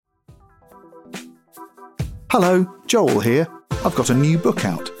Hello, Joel here. I've got a new book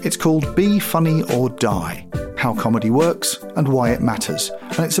out. It's called Be Funny or Die: How Comedy Works and Why It Matters.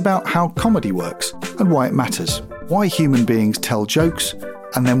 And it's about how comedy works and why it matters. Why human beings tell jokes,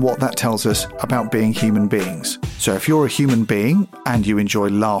 and then what that tells us about being human beings. So if you're a human being and you enjoy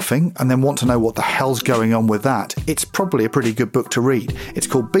laughing and then want to know what the hell's going on with that, it's probably a pretty good book to read. It's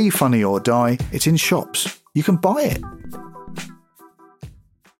called Be Funny or Die. It's in shops. You can buy it.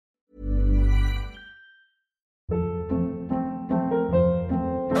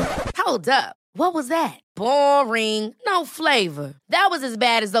 Hold up. What was that? Boring. No flavor. That was as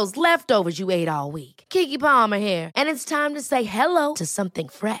bad as those leftovers you ate all week. Keke Palmer here. And it's time to say hello to something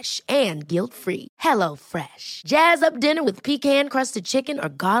fresh and guilt-free. Hello Fresh. Jazz up dinner with pecan-crusted chicken or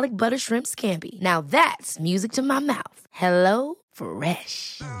garlic butter shrimp scampi. Now that's music to my mouth. Hello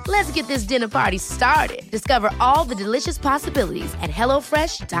Fresh. Let's get this dinner party started. Discover all the delicious possibilities at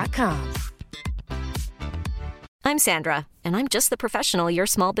HelloFresh.com. I'm Sandra, and I'm just the professional your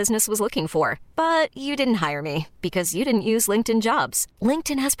small business was looking for. But you didn't hire me because you didn't use LinkedIn Jobs.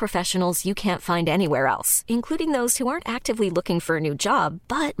 LinkedIn has professionals you can't find anywhere else, including those who aren't actively looking for a new job,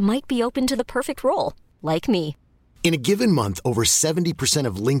 but might be open to the perfect role, like me. In a given month, over 70%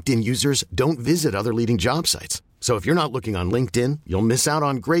 of LinkedIn users don't visit other leading job sites. So if you're not looking on LinkedIn, you'll miss out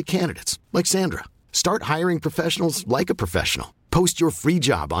on great candidates, like Sandra. Start hiring professionals like a professional. Post your free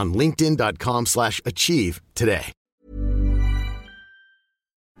job on linkedin.com/achieve today.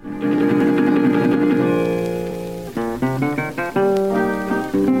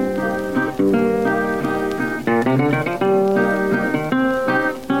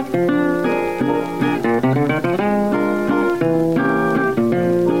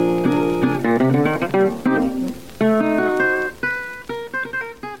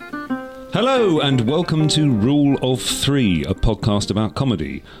 Hello and welcome to Rule of Three, a podcast about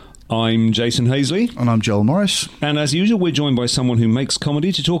comedy. I'm Jason Hazley. And I'm Joel Morris. And as usual, we're joined by someone who makes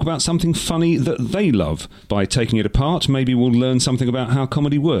comedy to talk about something funny that they love. By taking it apart, maybe we'll learn something about how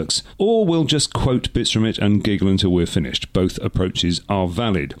comedy works. Or we'll just quote bits from it and giggle until we're finished. Both approaches are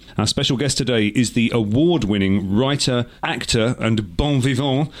valid. Our special guest today is the award-winning writer, actor and bon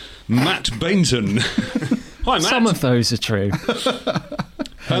vivant, Matt Bainton. Hi, Matt. Some of those are true.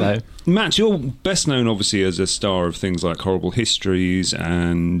 Hello. Matt, you're best known obviously as a star of things like Horrible Histories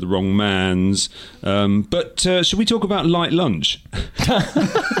and The Wrong Mans, but should we talk about Light Lunch?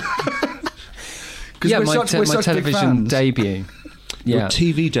 Yeah, my television debut. Your Yeah,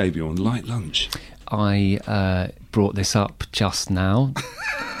 TV debut on Light Lunch. I brought this up just now.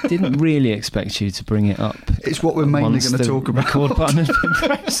 Didn't really expect you to bring it up. It's what we're mainly going to talk about. Record button has been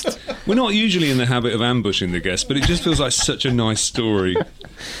pressed. We're not usually in the habit of ambushing the guests, but it just feels like such a nice story.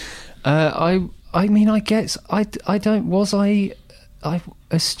 I mean, I guess I don't. Was I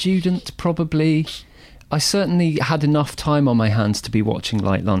a student? Probably. I certainly had enough time on my hands to be watching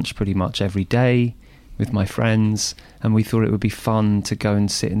Light Lunch pretty much every day with my friends, and we thought it would be fun to go and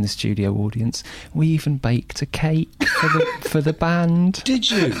sit in the studio audience. We even baked a cake for the band.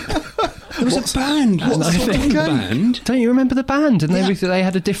 Did you? There was a band. What band? Don't you remember the band? And they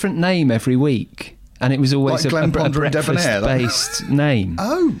had a different name every week. And it was always like a Debonair, breakfast-based name.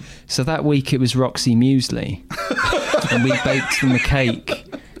 Oh. So that week it was Roxy Muesli. And we baked them a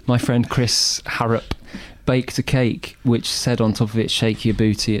cake. My friend Chris Harrop baked a cake which said on top of it, "Shake your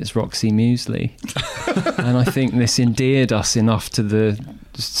booty, it's Roxy Muesli." And I think this endeared us enough to the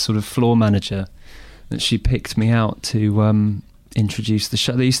sort of floor manager that she picked me out to introduce the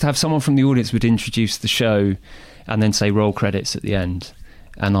show. They used to have someone from the audience would introduce the show and then say roll credits at the end.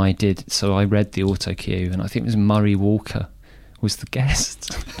 And I did, so I read the auto cue, and I think it was Murray Walker was the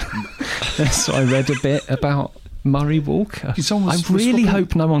guest. So I read a bit about Murray Walker. I really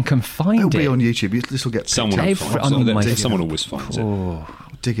hope no one can find it. It'll be on YouTube. This will get someone always finds it.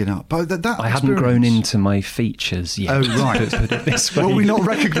 Dig it up. But that I hadn't grown into my features yet. Oh, right. Put it this way. Will we not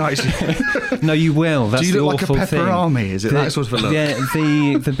recognise you? No, you will. That's Do you the look like a awful Pepper thing. Army? Is it that sort of a look? Yeah,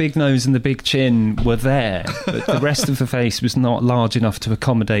 the big nose and the big chin were there, but the rest of the face was not large enough to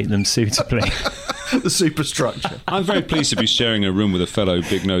accommodate them suitably. The superstructure. I'm very pleased to be sharing a room with a fellow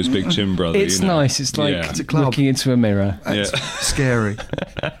big nose, big chin brother. It's nice. It's like It's a club. looking into a mirror. It's scary.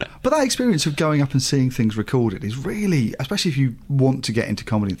 But that experience of going up and seeing things recorded is really, especially if you want to get into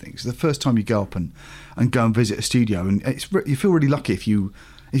comedy and things, the first time you go up and go and visit a studio, and you feel really lucky if you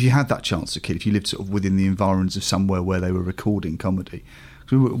had that chance as a kid, if you lived sort of within the environs of somewhere where they were recording comedy.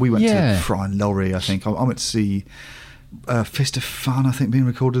 We went to Fry and Laurie, I think. I went to see Fist of Fun, I think, being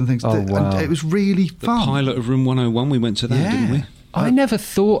recorded and things. Oh, wow. And it was really fun. The pilot of Room 101, we went to that, didn't we? I never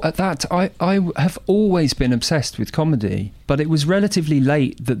thought at that. I have always been obsessed with comedy, but it was relatively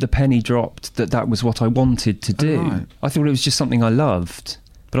late that the penny dropped that was what I wanted to do. Right. I thought it was just something I loved.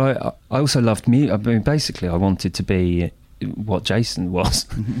 But I also loved music. I mean, basically, I wanted to be what Jason was.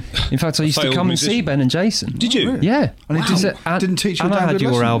 In fact, I used to come and see Ben and Jason. Did you? Yeah. And it didn't teach you a And I damn had good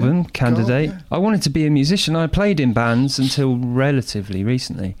your lesson, album, yeah? Candidate. God, yeah. I wanted to be a musician. I played in bands until relatively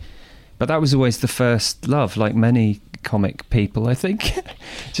recently. But that was always the first love, like many comic people, I think.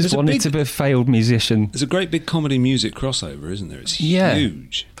 Just wanted to be a failed musician. There's a great big comedy music crossover, isn't there? It's Yeah.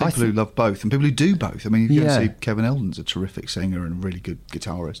 huge. People who love both and people who do both. I mean, you Yeah. can see Kevin Eldon's a terrific singer and a really good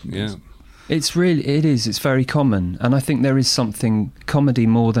guitarist. And Yeah. things. It is. It's very common. And I think there is something, comedy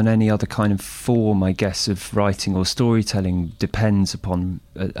more than any other kind of form, I guess, of writing or storytelling depends upon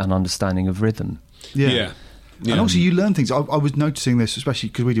an understanding of rhythm. Yeah. And also you learn things. I was noticing this, especially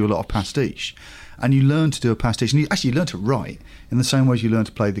because we do a lot of pastiche. And you learn to do a pastiche. And you learn to write in the same way as you learn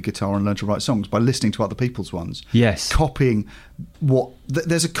to play the guitar and learn to write songs, by listening to other people's ones. Yes. Copying what...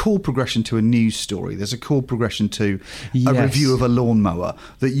 There's a chord progression to a news story. There's a chord progression to a Yes. review of a lawnmower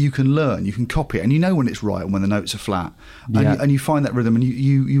that you can learn. You can copy it. And you know when it's right and when the notes are flat. Yeah. And you find that rhythm and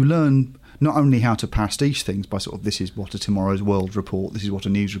you learn... not only how to pastiche things by sort of, this is what a Tomorrow's World report, this is what a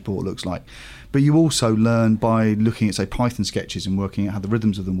news report looks like, but you also learn by looking at, say, Python sketches and working out how the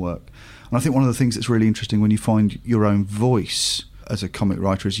rhythms of them work. And I think one of the things that's really interesting when you find your own voice as a comic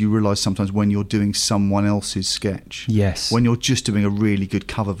writer is you realise sometimes when you're doing someone else's sketch. Yes. When you're just doing a really good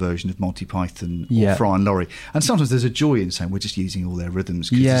cover version of Monty Python or Yeah. Fry and Laurie. And sometimes there's a joy in saying we're just using all their rhythms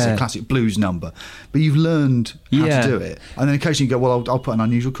because Yeah. it's a classic blues number. But you've learned how Yeah. to do it. And then occasionally you go, well, I'll put an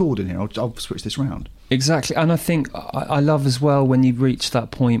unusual chord in here. I'll switch this round. Exactly. And I think I love as well when you reach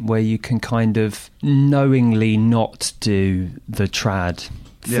that point where you can kind of knowingly not do the trad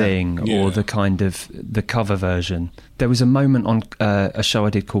thing Yeah. or the kind of the cover version. There was a moment on a show I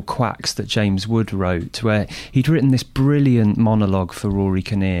did called Quacks that James Wood wrote where he'd written this brilliant monologue for Rory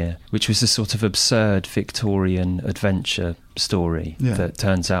Kinnear, which was a sort of absurd Victorian adventure story that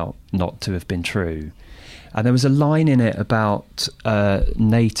turns out not to have been true. And there was a line in it about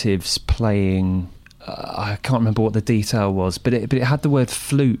natives playing... I can't remember what the detail was, but it had the word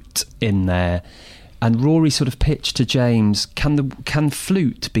flute in there. And Rory sort of pitched to James, can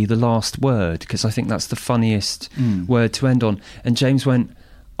flute be the last word? Because I think that's the funniest word to end on. And James went,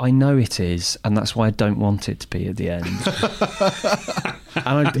 I know it is, and that's why I don't want it to be at the end.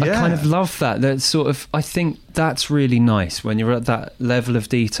 And I kind of love that. That sort of, I think that's really nice when you're at that level of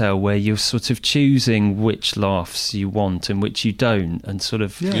detail where you're sort of choosing which laughs you want and which you don't, and sort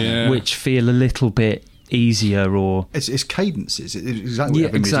of which feel a little bit easier or it's cadences. It's exactly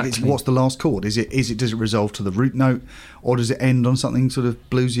what exactly. It's what's the last chord? Does it resolve to the root note, or does it end on something sort of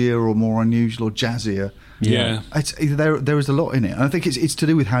bluesier or more unusual or jazzier? Yeah. There is a lot in it, and I think it's to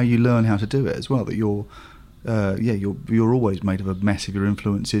do with how you learn how to do it as well. That you're always made of a mess of your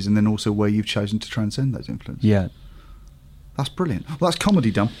influences, and then also where you've chosen to transcend those influences. Yeah. That's brilliant. Well, that's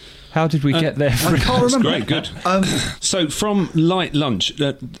comedy done. How did we get there? I can't That's remember. great, good. So from Light Lunch,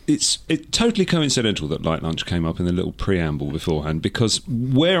 it's totally coincidental that Light Lunch came up in the little preamble beforehand, because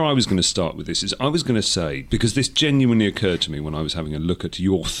where I was going to start with this is I was going to say, because this genuinely occurred to me when I was having a look at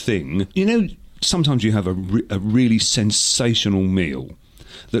your thing, you know, sometimes you have a really sensational meal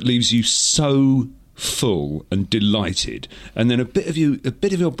that leaves you so full and delighted, and then a bit of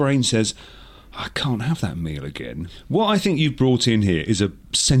your brain says, I can't have that meal again. What I think you've brought in here is a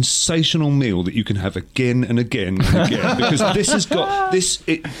sensational meal that you can have again and again and again, because this has got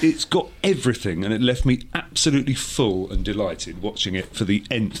it's got everything, and it left me absolutely full and delighted watching it for the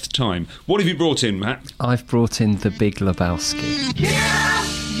nth time. What have you brought in, Matt? I've brought in The Big Lebowski.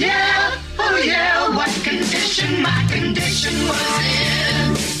 Yeah, oh yeah, what condition my condition was in.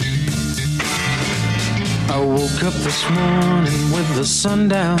 I woke up this morning with the sun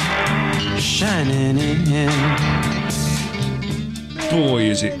down, shining in. Boy,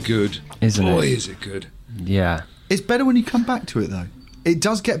 is it good. Isn't it? Boy, is it good. Yeah. It's better when you come back to it, though. It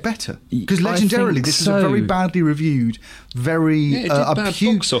does get better, because I legendarily think this is a very so. badly reviewed, very it did bad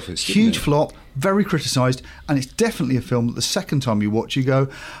huge box office, didn't huge it? flop, very criticised, and it's definitely a film that the second time you watch you go,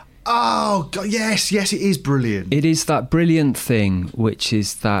 oh God, yes, it is brilliant. It is that brilliant thing, which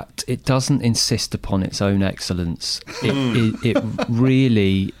is that it doesn't insist upon its own excellence. It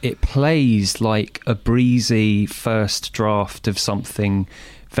really plays like a breezy first draft of something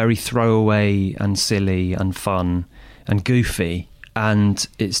very throwaway and silly and fun and goofy, and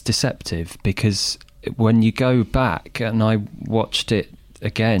it's deceptive because when you go back, and I watched it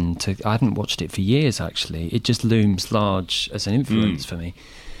again, I hadn't watched it for years actually, it just looms large as an influence for me.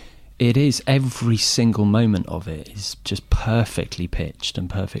 It is. Every single moment of it is just perfectly pitched and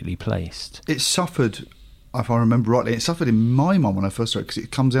perfectly placed. It suffered, if I remember rightly, it suffered in my mind when I first saw it, because it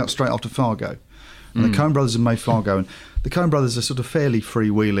comes out straight after Fargo. And the Coen brothers have made Fargo, and the Coen brothers are sort of fairly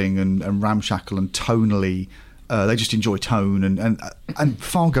freewheeling and ramshackle and tonally. They just enjoy tone, and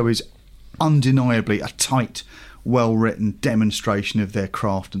Fargo is undeniably a tight, well-written demonstration of their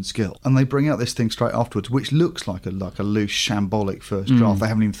craft and skill. And they bring out this thing straight afterwards, which looks like a loose, shambolic first draft. They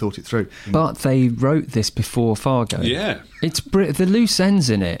haven't even thought it through. But they wrote this before Fargo. Yeah. It's the loose ends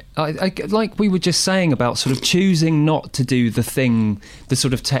in it. I, like we were just saying about sort of choosing not to do the thing, the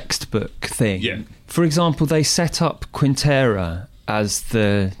sort of textbook thing. Yeah. For example, they set up Quintera as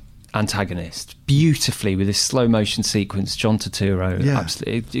the antagonist beautifully with this slow motion sequence. John Turturro,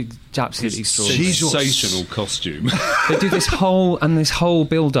 absolutely extraordinary. Sensational costume. They do this whole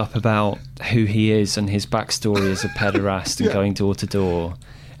build up about who he is and his backstory as a pederast and going door to door.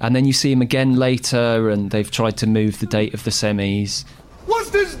 And then you see him again later, and they've tried to move the date of the semis. What's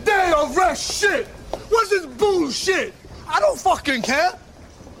this day of rest shit? What's this bullshit? I don't fucking care.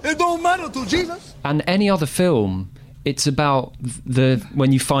 It don't matter to Jesus. And any other film, it's about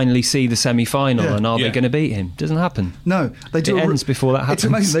when you finally see the semi-final and are they going to beat him? Doesn't happen. No, they do. It ends before that happens. It's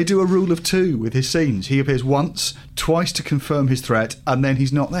amazing. They do a rule of two with his scenes. He appears once, twice to confirm his threat, and then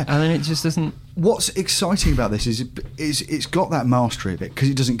he's not there. And then it just doesn't. What's exciting about this is it's got that mastery of it, because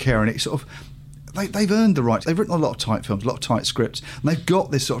it doesn't care, and it sort of. They've earned the right. They've written a lot of tight films, a lot of tight scripts, and they've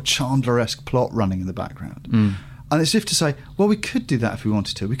got this sort of Chandler-esque plot running in the background. And it's as if to say, well, we could do that if we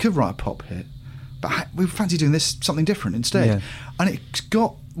wanted to. We could write a pop hit, but we fancy doing this something different instead. Yeah. And it's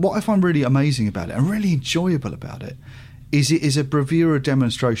got what I find really amazing about it and really enjoyable about it is a bravura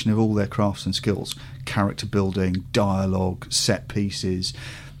demonstration of all their crafts and skills: character building, dialogue, set pieces,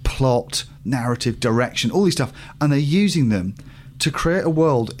 plot, narrative, direction, all these stuff, and they're using them to create a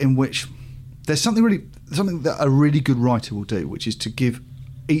world in which there's something that a really good writer will do, which is to give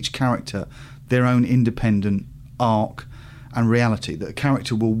each character their own independent arc and reality, that a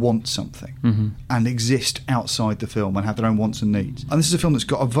character will want something and exist outside the film and have their own wants and needs. And this is a film that's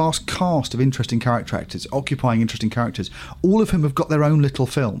got a vast cast of interesting character actors, occupying interesting characters, all of whom have got their own little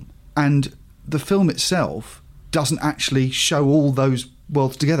film. And the film itself doesn't actually show all those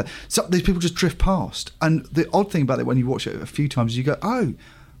worlds together. So these people just drift past. And the odd thing about it, when you watch it a few times, is you go, oh,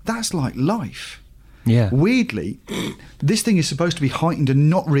 that's like life. Yeah. Weirdly, this thing is supposed to be heightened and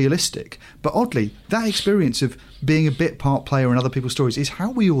not realistic, but oddly, that experience of being a bit part player in other people's stories is how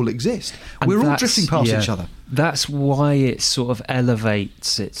we all exist. And we're all drifting past each other. That's why it sort of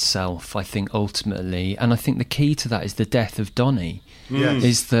elevates itself, I think, ultimately. And I think the key to that is the death of Donnie. Yes.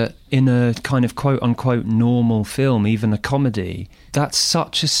 Is that in a kind of quote-unquote normal film, even a comedy, that's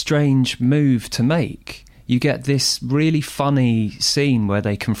such a strange move to make. You get this really funny scene where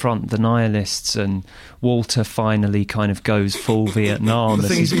they confront the nihilists, and Walter finally kind of goes full Vietnam. The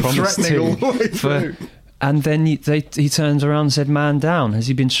thing he's been threatening all the way through. And then he turns around and said, "Man down. Has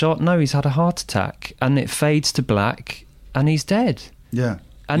he been shot? No, he's had a heart attack." And it fades to black, and he's dead. Yeah.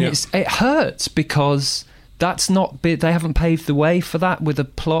 And it hurts because that's not. They haven't paved the way for that with a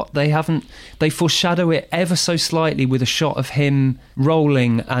plot. They foreshadow it ever so slightly with a shot of him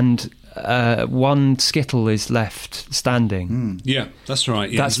rolling and. One skittle is left standing. Yeah, that's right.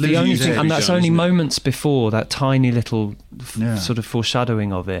 Yeah. That's the only thing, and that's only moments before that tiny little sort of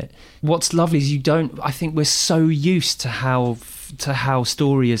foreshadowing of it. What's lovely is I think we're so used to how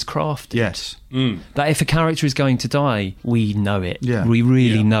story is crafted. Yes. That if a character is going to die, we know it. Yeah. We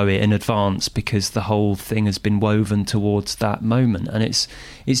really know it in advance because the whole thing has been woven towards that moment, and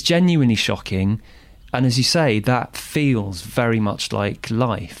it's genuinely shocking. And as you say, that feels very much like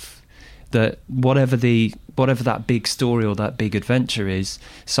life. That whatever that big story or that big adventure is,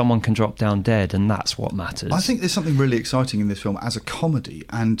 someone can drop down dead, and that's what matters. I think there's something really exciting in this film as a comedy,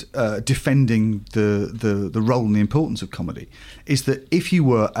 and defending the role and the importance of comedy, is that if you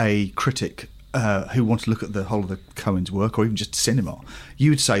were a critic who wanted to look at the whole of the Coens' work, or even just cinema,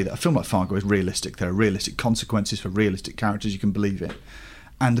 you would say that a film like Fargo is realistic. There are realistic consequences for realistic characters you can believe in.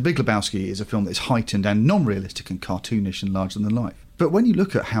 And The Big Lebowski is a film that's heightened and non-realistic and cartoonish and larger than life. But when you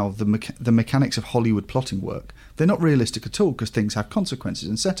look at how the mechanics of Hollywood plotting work, they're not realistic at all, because things have consequences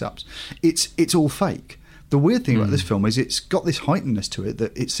and setups. It's all fake. The weird thing about this film is it's got this heightenedness to it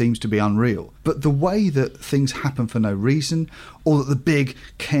that it seems to be unreal. But the way that things happen for no reason, or that the big,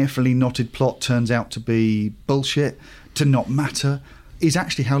 carefully knotted plot turns out to be bullshit, to not matter, is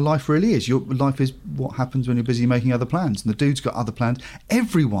actually how life really is. Your life is what happens when you're busy making other plans. And the dude's got other plans.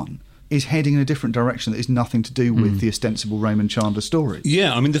 Everyone is heading in a different direction that is nothing to do with the ostensible Raymond Chandler story.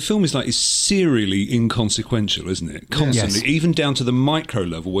 Yeah, I mean, the film is serially inconsequential, isn't it? Constantly, even down to the micro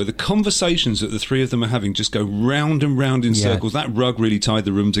level, where the conversations that the three of them are having just go round and round in circles. That rug really tied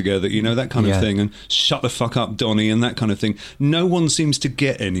the room together, that kind of thing, and shut the fuck up, Donnie, and that kind of thing. No one seems to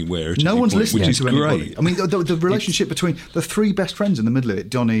get anywhere. No one's listening which is to great. anybody. I mean, the relationship between the three best friends in the middle of it,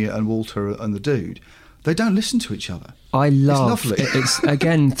 Donnie and Walter and the dude, they don't listen to each other. I love it's lovely. It's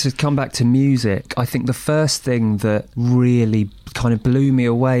again, to come back to music, I think the first thing that really kind of blew me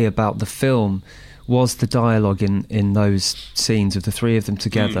away about the film was the dialogue in those scenes of the three of them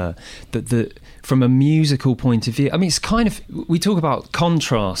together. That from a musical point of view, I mean, it's kind of, we talk about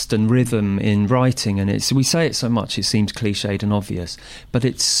contrast and rhythm in writing, and we say it so much it seems cliched and obvious, but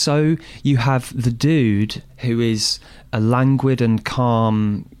it's so, you have the dude who is a languid and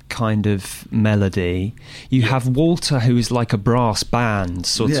calm kind of melody. You have Walter, who is like a brass band,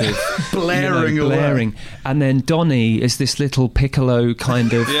 sort of blaring away. And then Donnie is this little piccolo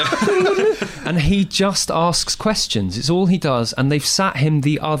kind of, and he just asks questions. It's all he does, and they've sat him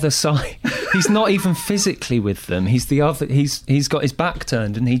the other side. He's not even physically with them. He's the other. He's got his back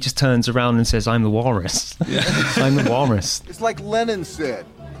turned, and he just turns around and says, "I'm the walrus. I'm the walrus." It's like Lenin said: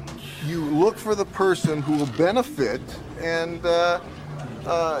 you look for the person who will benefit, and I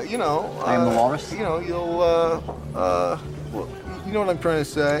am the walrus. You'll you know what I'm trying to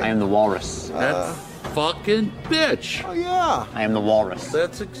say. I am the walrus. That fucking bitch. Oh yeah. I am the walrus.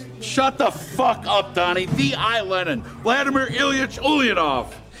 Shut the fuck up, Donnie. I Lenin. Vladimir Ilyich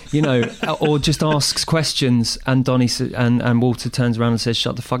Ulyanov. Or just asks questions, and Donnie and Walter turns around and says,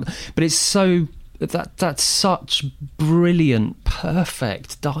 "Shut the fuck up." But it's so that's such brilliant,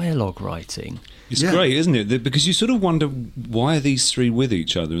 perfect dialogue writing. It's great, isn't it? Because you sort of wonder, why are these three with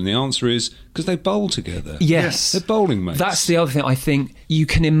each other? And the answer is because they bowl together. Yes. They're bowling mates. That's the other thing. I think you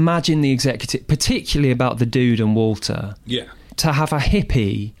can imagine the executive, particularly about the dude and Walter. Yeah. To have a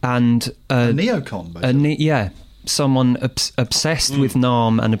hippie and a neocon, basically. Someone obsessed with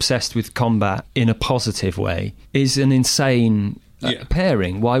Nam and obsessed with combat in a positive way is an insane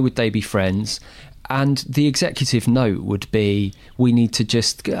pairing. Why would they be friends? And the executive note would be, we need to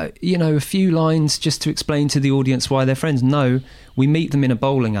just, a few lines just to explain to the audience why they're friends. No, we meet them in a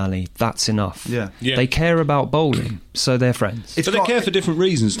bowling alley. That's enough. Yeah. They care about bowling, so they're friends. But they care for different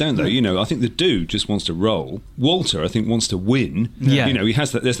reasons, don't they? I think the dude just wants to roll. Walter, I think, wants to win. Yeah. He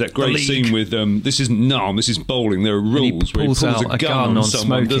has that. There's that great scene with, this isn't Nam, this is bowling. There are rules where he pulls a gun on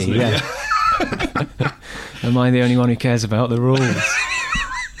someone, Smokey, doesn't he? Yeah. Am I the only one who cares about the rules?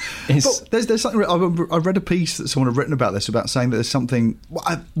 But there's something. I read a piece that someone had written about this, about saying that there's something.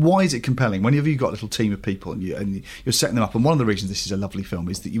 Why is it compelling? Whenever you've got a little team of people and you're setting them up, and one of the reasons this is a lovely film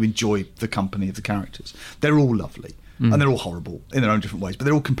is that you enjoy the company of the characters. They're all lovely. And they're all horrible in their own different ways, but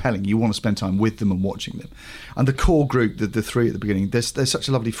they're all compelling. You want to spend time with them and watching them. And the core group, the three at the beginning, there's such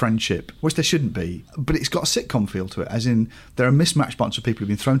a lovely friendship, which there shouldn't be, but it's got a sitcom feel to it, as in they're a mismatched bunch of people who've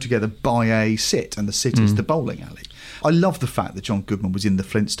been thrown together by a sit, and the sit is the bowling alley. I love the fact that John Goodman was in the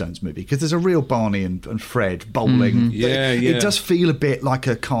Flintstones movie, because there's a real Barney and Fred bowling. It does feel a bit like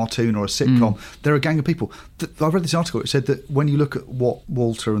a cartoon or a sitcom. They're a gang of people. I read this article. It said that when you look at what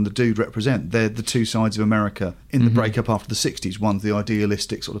Walter and the dude represent, they're the two sides of America in the breakup after the 60s. One's the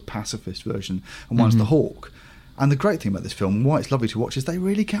idealistic sort of pacifist version, and one's the hawk. And the great thing about this film, and why it's lovely to watch, is they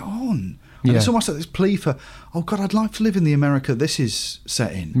really get on. And it's almost like this plea for, oh God, I'd like to live in the America this is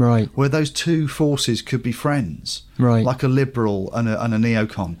set in. Right. Where those two forces could be friends. Right. Like a liberal and a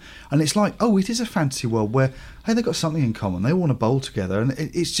neocon. And it's like, oh, it is a fantasy world where, hey, they've got something in common. They all want to bowl together. And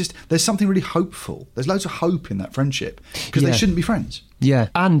it's just, there's something really hopeful. There's loads of hope in that friendship. Because they shouldn't be friends. Yeah,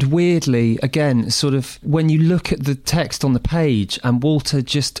 and weirdly, again, sort of, when you look at the text on the page, and Walter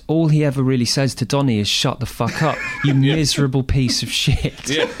just, all he ever really says to Donnie is, shut the fuck up, you miserable piece of shit.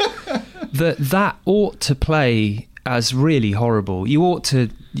 Yeah. That ought to play as really horrible.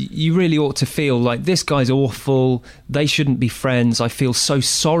 You really ought to feel like, this guy's awful, they shouldn't be friends, I feel so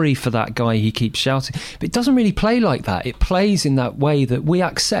sorry for that guy, he keeps shouting. But it doesn't really play like that. It plays in that way that we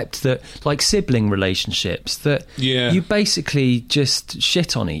accept that, like sibling relationships, that you basically just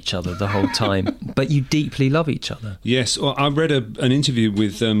shit on each other the whole time, but you deeply love each other. Yes, well, I read an interview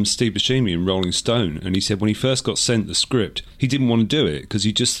with Steve Buscemi in Rolling Stone, and he said when he first got sent the script, he didn't want to do it because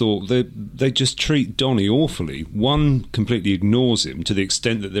he just thought they just treat Donnie awfully. One completely ignores him to the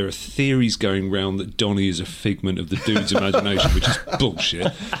extent extent that there are theories going round that Donnie is a figment of the dude's imagination, which is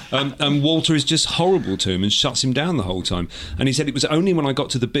bullshit. And Walter is just horrible to him and shuts him down the whole time. And he said it was only when I got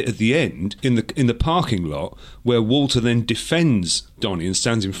to the bit at the end in the parking lot where Walter then defends Donnie and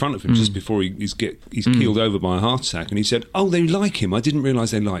stands in front of him just before he's keeled over by a heart attack, and he said, "Oh, they like him. I didn't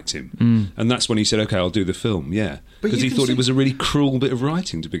realise they liked him." And that's when he said, "Okay, I'll do the film." Yeah, because he thought it was a really cruel bit of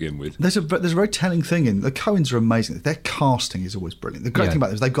writing to begin with. There's a very telling thing in the Coens are amazing. Their casting is always brilliant. The great thing about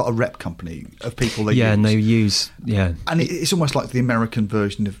them is they've got a rep company of people they use. And they use and it's almost like the American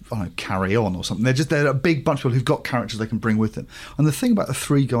version of Carry On or something. They're a big bunch of people who've got characters they can bring with them. And the thing about the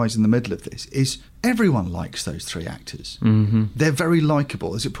three guys in the middle of this is everyone likes those three actors. Mm-hmm. They're very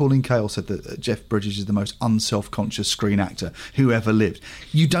likeable. As Pauline Kael said, that Jeff Bridges is the most unself-conscious screen actor who ever lived.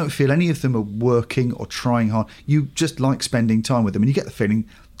 You don't feel any of them are working or trying hard. You just like spending time with them, and you get the feeling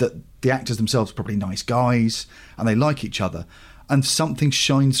that the actors themselves are probably nice guys and they like each other. And something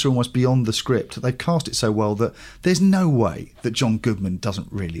shines through almost beyond the script. They've cast it so well that there's no way that John Goodman doesn't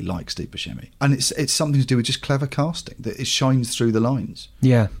really like Steve Buscemi. And it's something to do with just clever casting, that it shines through the lines.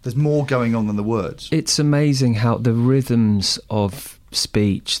 Yeah. There's more going on than the words. It's amazing how the rhythms of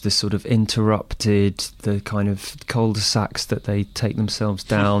speech, the sort of interrupted, the kind of cul-de-sacs that they take themselves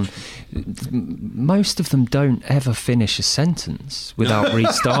down, most of them don't ever finish a sentence without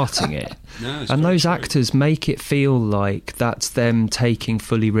restarting it. And those actors make it feel like that's them taking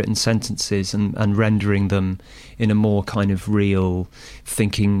fully written sentences and rendering them in a more kind of real,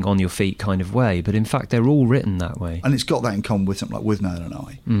 thinking on your feet kind of way. But in fact, they're all written that way. And it's got that in common with something like With Man and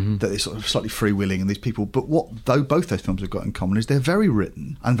I, that they're sort of slightly freewheeling and these people. But what both those films have got in common is they're very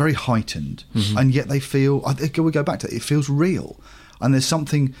written and very heightened, and yet they feel, I think we go back to it feels real. And there's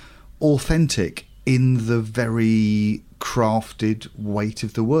something authentic in the very crafted weight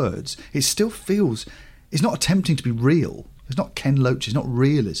of the words. It still feels, it's not attempting to be real. It's not Ken Loach, it's not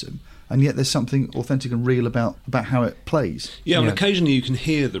realism. And yet there's something authentic and real about how it plays. Yeah, and occasionally you can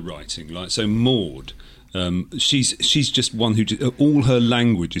hear the writing. Like, so Maud, she's just one who all her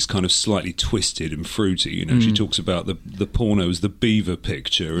language is kind of slightly twisted and fruity. You know, she talks about the porno as the beaver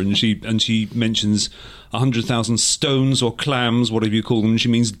picture, and she mentions 100,000 stones or clams, whatever you call them, and she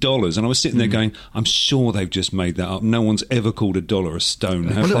means dollars. And I was sitting there going, I'm sure they've just made that up. No one's ever called a dollar a stone.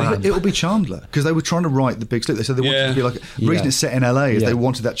 It'll be Chandler, because they were trying to write The Big Sleep. They said they wanted it to be like, the reason it's set in LA is they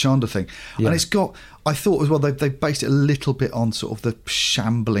wanted that Chandler thing. And it's got, I thought as well, they based it a little bit on sort of the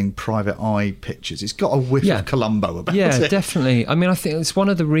shambling Private Eye pictures. It's got a whiff of Columbo about it. Yeah, definitely. I mean, I think it's one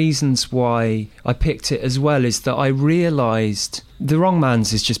of the reasons why I picked it as well, is that I realised The Wrong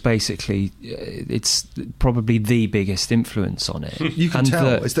Man's is just basically, it's probably the biggest influence on it. You can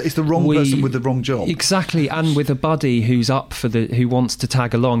tell. It's the wrong person with the wrong job. Exactly, and with a buddy who's who wants to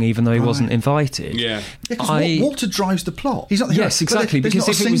tag along even though he wasn't invited. Yeah. Walter drives the plot. He's not the hero. Yes, exactly, because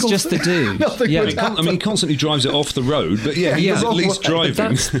if it was just the dude... I mean, he constantly drives it off the road, but he's at least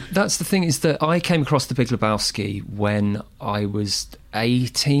driving. That's the thing, is that I came across The Big Lebowski when I was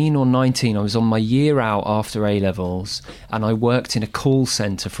 18 or 19. I was on my year out after A-levels, and I worked in a call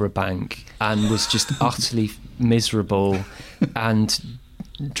centre for a bank and was just utterly miserable and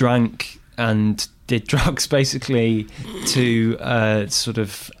drank and did drugs basically to sort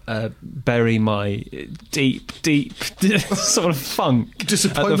of bury my deep sort of funk.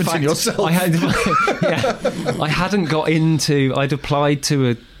 Disappointment in yourself. I hadn't got into. I'd applied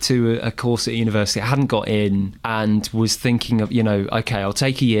to a course at university. I hadn't got in, and was thinking of, okay, I'll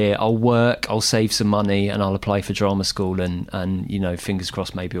take a year, I'll work, I'll save some money, and I'll apply for drama school, and fingers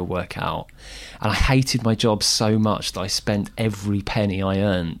crossed, maybe it'll work out. And I hated my job so much that I spent every penny I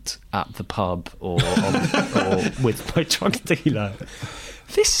earned at the pub or with my drug dealer.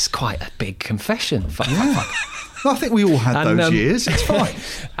 This is quite a big confession. I think we all had those years. It's fine.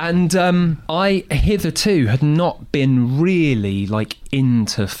 And I hitherto had not been really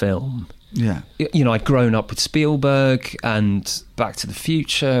into film. Yeah. I'd grown up with Spielberg and Back to the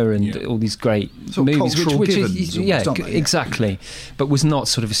Future and all these great movies, exactly, but was not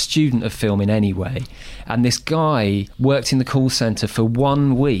sort of a student of film in any way. And this guy worked in the call centre for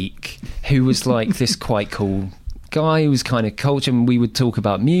 1 week, who was like this quite cool guy who was kind of cultured, and we would talk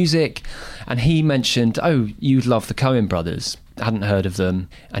about music, and he mentioned, you'd love the Coen brothers. I hadn't heard of them,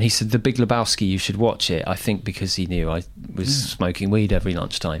 and he said, The Big Lebowski, you should watch it. I think because he knew I was smoking weed every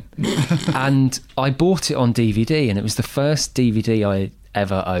lunchtime. And I bought it on DVD, and it was the first DVD I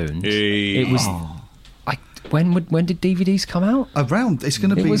ever owned. It was when did DVDs come out? It's going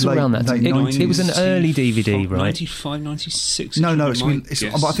to be was late, around that time. late 90s. It was an early DVD, right? 95, 96. No, Yes.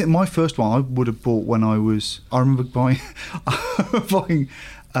 but I think my first one I would have bought when I remember buying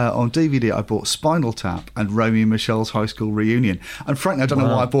on DVD. I bought Spinal Tap and Romy and Michelle's High School Reunion. And frankly, I don't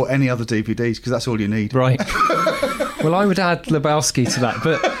know why I bought any other DVDs, because that's all you need. Right. Well, I would add Lebowski to that,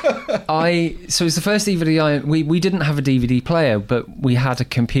 but so it was the first DVD we didn't have a DVD player, but we had a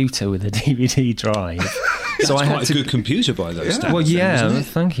computer with a DVD drive. So I had a good computer by those standards. Well, yeah,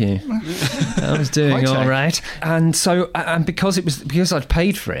 thank you. I was doing all right, and because I'd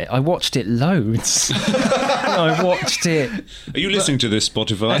paid for it, I watched it loads. I watched it. Are you listening to this,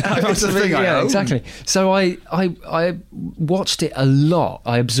 Spotify? It's the thing I own. Exactly. So I watched it a lot.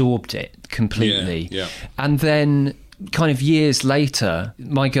 I absorbed it completely, Yeah. And then, kind of years later,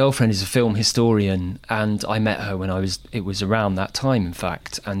 my girlfriend is a film historian, and I met her when it was around that time, in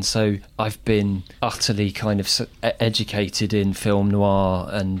fact, and so I've been utterly kind of educated in film noir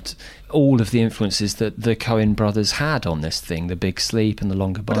and all of the influences that the Coen brothers had on this thing, The Big Sleep and The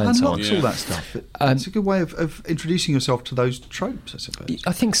Long Goodbye and so on. It unlocks all that stuff. It's a good way of introducing yourself to those tropes, I suppose.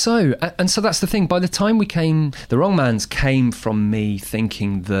 I think so. And so that's the thing. By the time we came, The Wrong Mans came from me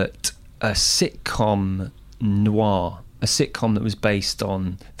thinking that a sitcom noir, a sitcom that was based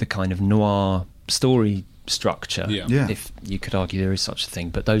on the kind of noir story structure, if you could argue there is such a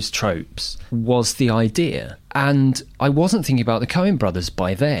thing, but those tropes was the idea. And I wasn't thinking about the Coen brothers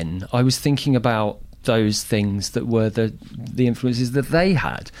by then. I was thinking about those things that were the influences that they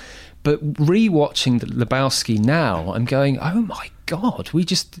had. But re-watching the Lebowski now, I'm going, oh my God,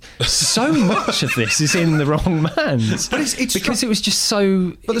 so much of this is in The Wrong Mans. But it's because it was just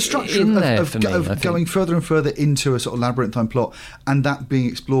so But the structure in there of for me, of going further and further into a sort of labyrinthine plot, and that being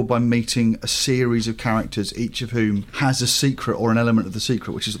explored by meeting a series of characters, each of whom has a secret or an element of the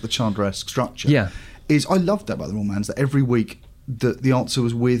secret, which is the Chandra-esque structure. Yeah. I loved that about The Wrong Mans, that every week the answer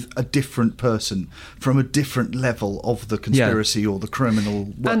was with a different person from a different level of the conspiracy or the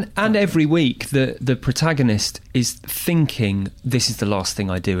criminal. And every week the protagonist is thinking, this is the last thing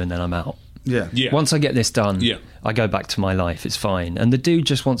I do and then I'm out. Yeah. Once I get this done, I go back to my life, it's fine. And the dude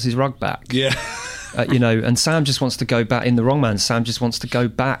just wants his rug back. Yeah. And Sam just wants to go back, in The Wrong Man, Sam just wants to go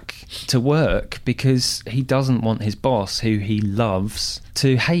back to work because he doesn't want his boss, who he loves,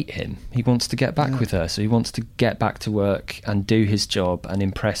 to hate him. He wants to get back with her, so he wants to get back to work and do his job and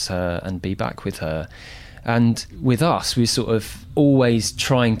impress her and be back with her. And with us, we're sort of always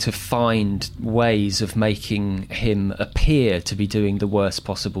trying to find ways of making him appear to be doing the worst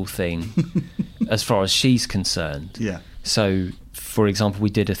possible thing as far as she's concerned. Yeah. So, for example, we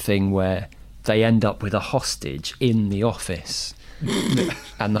did a thing where they end up with a hostage in the office.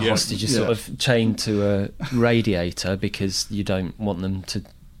 And the hostage is sort of chained to a radiator because you don't want them to,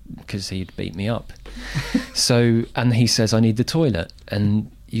 because he'd beat me up. So, and he says, I need the toilet.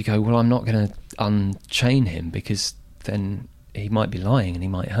 And you go, well, I'm not going to unchain him because then he might be lying and he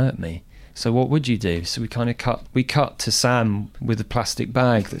might hurt me. So what would you do? So we kind of cut to Sam with a plastic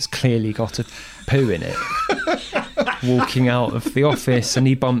bag that's clearly got a poo in it, walking out of the office, and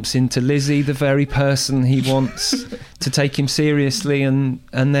he bumps into Lizzie, the very person he wants to take him seriously, and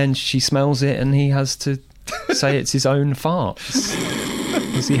then she smells it and he has to say it's his own farts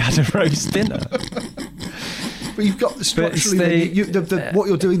because he had a roast dinner. But you've got structurally what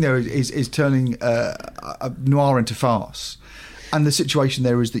you're doing there is turning a noir into farce. And the situation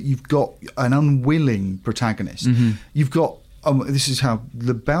there is that you've got an unwilling protagonist. Mm-hmm. You've got this is how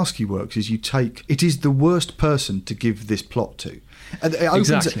Lebowski works: is it is the worst person to give this plot to.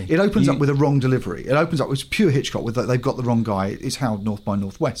 It opens up with a wrong delivery. It opens up with pure Hitchcock. They've got the wrong guy. It's how North by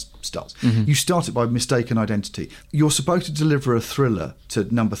Northwest starts. Mm-hmm. You start it by mistaken identity. You're supposed to deliver a thriller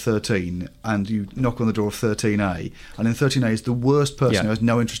to number 13, and you knock on the door of 13A, and in 13A is the worst person who has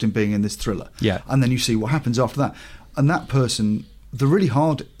no interest in being in this thriller. Yeah. And then you see what happens after that. And that person, the really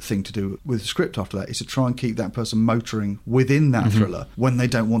hard thing to do with the script after that is to try and keep that person motoring within that thriller when they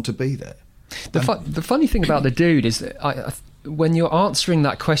don't want to be there. The funny thing about the dude is that when you're answering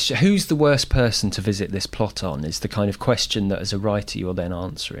that question, who's the worst person to visit this plot on, is the kind of question that as a writer you're then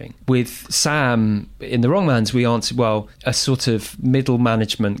answering. With Sam, in The Wrong Mans, we answered, well, a sort of middle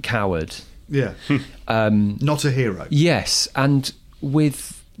management coward. Yeah. Not a hero. Yes, and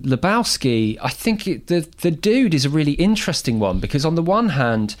with Lebowski, I think the dude is a really interesting one, because on the one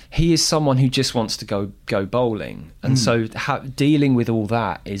hand, he is someone who just wants to go bowling, and so dealing with all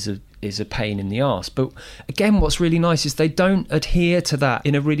that is a pain in the arse. But again, what's really nice is they don't adhere to that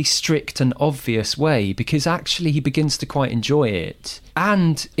in a really strict and obvious way, because actually he begins to quite enjoy it.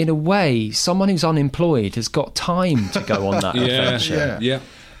 And in a way, someone who's unemployed has got time to go on that adventure. Yeah.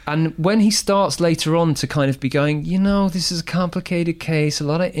 And when he starts later on to kind of be going, this is a complicated case, a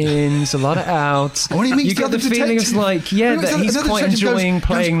lot of ins, a lot of outs. When he meets you get the feeling it's like, that he's quite enjoying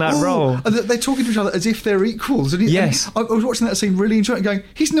playing that role. And they're talking to each other as if they're equals. And yes. I was watching that scene really enjoying, going,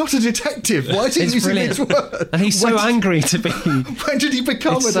 he's not a detective. Why is he using these words? And he's so angry to be. When did he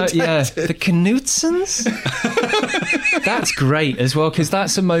become a detective? Yeah, the Knutsons. That's great as well, because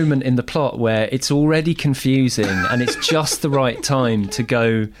that's a moment in the plot where it's already confusing and it's just the right time to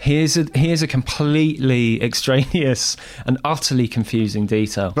go, here's a completely extraneous and utterly confusing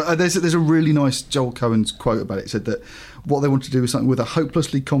detail. But there's a really nice Joel Cohen's quote about it. It said that what they want to do is something with a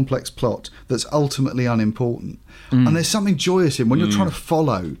hopelessly complex plot that's ultimately unimportant. And there's something joyous in when you're trying to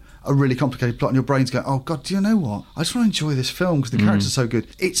follow a really complicated plot and your brain's going, oh God, do you know what? I just want to enjoy this film because the characters are so good.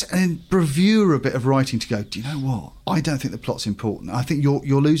 It's a bravura bit of writing to go, do you know what? I don't think the plot's important. I think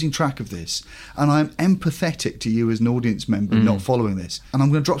you're losing track of this. And I'm empathetic to you as an audience member not following this. And I'm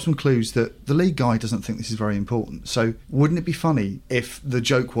going to drop some clues that the lead guy doesn't think this is very important. So wouldn't it be funny if the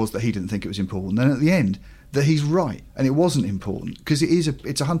joke was that he didn't think it was important? Then at the end, that he's right and it wasn't important, because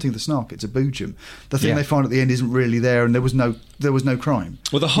it's a hunting of the snark, it's a boojum. The thing they find at the end isn't really there, and there was no crime.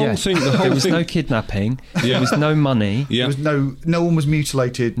 Well, the whole thing, there was no kidnapping. There was no money. There was no one was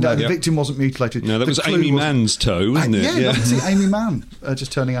mutilated. No, the victim wasn't mutilated. No, that was Amy Mann's toe, wasn't it? Yeah. Amy Mann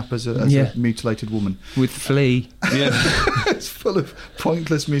just turning up as a mutilated woman with Flea. Yeah, it's full of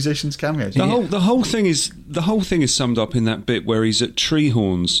pointless musicians' cameos. The whole thing is summed up in that bit where he's at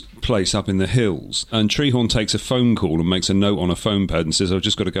Treehorn's place up in the hills, and Treehorn takes a phone call and makes a note on a phone pad and says, I've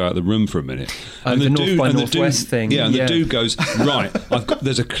just got to go out of the room for a minute. And the North by Northwest thing. Yeah, and the dude goes, right,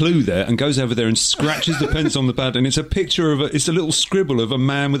 there's a clue there, and goes over there and scratches the pencil on the pad, and it's a picture of it's a little scribble of a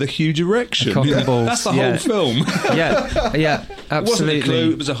man with a huge erection. That's the whole film. Yeah, absolutely. It wasn't a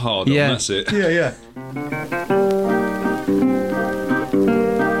clue, it was a hard on, that's it. Yeah.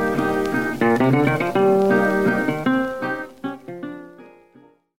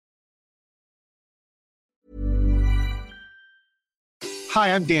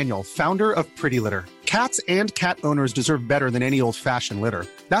 Hi, I'm Daniel, founder of Pretty Litter. Cats and cat owners deserve better than any old-fashioned litter.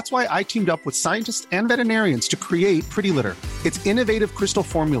 That's why I teamed up with scientists and veterinarians to create Pretty Litter. Its innovative crystal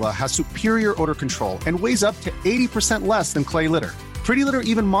formula has superior odor control and weighs up to 80% less than clay litter. Pretty Litter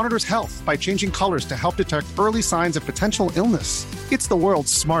even monitors health by changing colors to help detect early signs of potential illness. It's the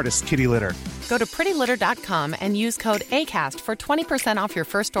world's smartest kitty litter. Go to prettylitter.com and use code ACAST for 20% off your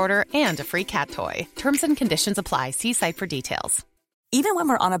first order and a free cat toy. Terms and conditions apply. See site for details. Even when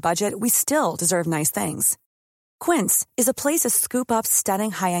we're on a budget, we still deserve nice things. Quince is a place to scoop up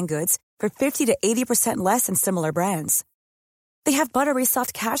stunning high-end goods for 50 to 80% less than similar brands. They have buttery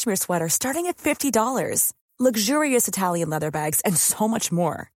soft cashmere sweaters starting at $50, luxurious Italian leather bags, and so much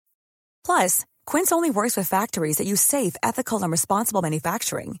more. Plus, Quince only works with factories that use safe, ethical, and responsible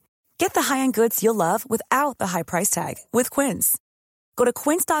manufacturing. Get the high-end goods you'll love without the high price tag with Quince. Go to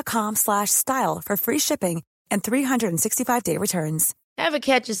quince.com/style for free shipping and 365-day returns. Ever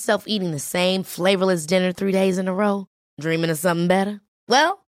catch yourself eating the same flavorless dinner 3 days in a row? Dreaming of something better?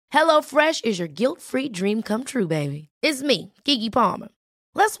 Well, HelloFresh is your guilt-free dream come true, baby. It's me, Keke Palmer.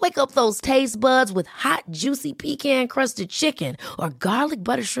 Let's wake up those taste buds with hot, juicy pecan-crusted chicken or garlic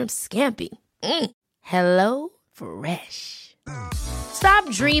butter shrimp scampi. Hello Fresh. Stop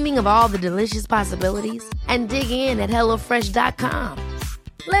dreaming of all the delicious possibilities and dig in at HelloFresh.com.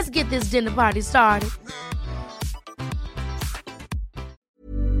 Let's get this dinner party started.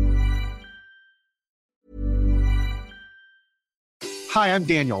 Hi, I'm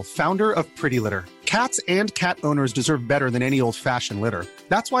Daniel, founder of Pretty Litter. Cats and cat owners deserve better than any old-fashioned litter.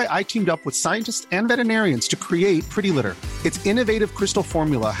 That's why I teamed up with scientists and veterinarians to create Pretty Litter. Its innovative crystal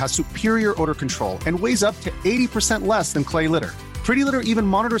formula has superior odor control and weighs up to 80% less than clay litter. Pretty Litter even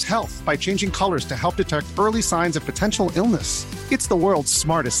monitors health by changing colors to help detect early signs of potential illness. It's the world's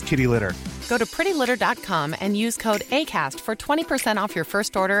smartest kitty litter. Go to prettylitter.com and use code ACAST for 20% off your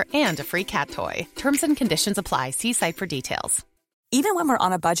first order and a free cat toy. Terms and conditions apply. See site for details. Even when we're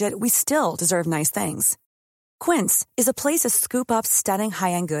on a budget, we still deserve nice things. Quince is a place to scoop up stunning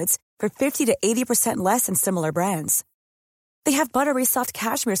high-end goods for 50 to 80% less than similar brands. They have buttery soft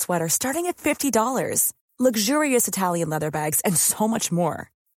cashmere sweaters starting at $50, luxurious Italian leather bags, and so much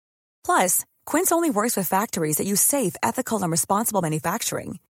more. Plus, Quince only works with factories that use safe, ethical, and responsible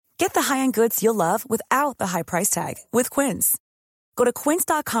manufacturing. Get the high-end goods you'll love without the high price tag with Quince. Go to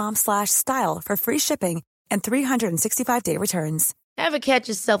quince.com/style for free shipping and 365-day returns. Ever catch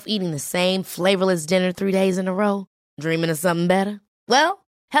yourself eating the same flavorless dinner 3 days in a row? Dreaming of something better? Well,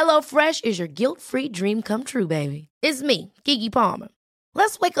 HelloFresh is your guilt-free dream come true, baby. It's me, Keke Palmer.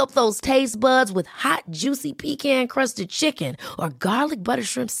 Let's wake up those taste buds with hot, juicy pecan-crusted chicken or garlic butter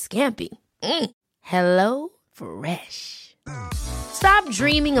shrimp scampi. Hello Fresh. Stop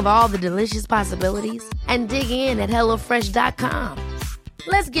dreaming of all the delicious possibilities and dig in at HelloFresh.com.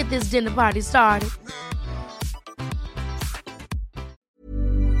 Let's get this dinner party started.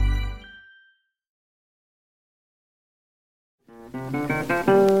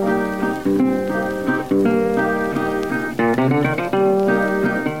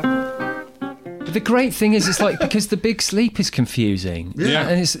 The great thing is, it's like, because The Big Sleep is confusing.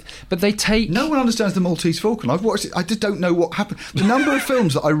 Yeah. But they take... No one understands The Maltese Falcon. I've watched it. I just don't know what happened. The number of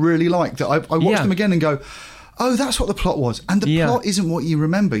films that I really like, that I watch them again and go, oh, that's what the plot was. And the plot isn't what you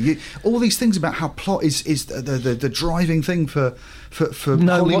remember. All these things about how plot is the driving thing for no,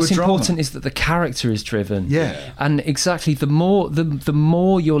 Hollywood what's drama. important is that the character is driven. Yeah. And exactly, the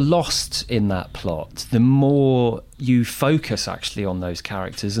more you're lost in that plot, the more you focus actually on those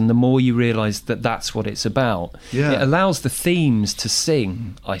characters, and the more you realise that that's what it's about. Yeah. It allows the themes to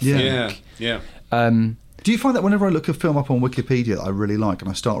sing, I think. Yeah. Do you find that whenever I look a film up on Wikipedia that I really like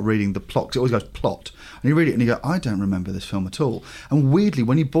and I start reading the plot, 'cause it always goes plot, and you read it and you go, I don't remember this film at all. And weirdly,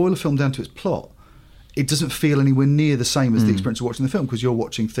 when you boil a film down to its plot, it doesn't feel anywhere near the same as the experience of watching the film, because you're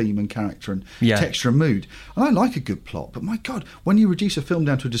watching theme and character and texture and mood. And I like a good plot, but my God, when you reduce a film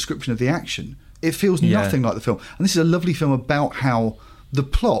down to a description of the action, it feels nothing like the film. And this is a lovely film about how the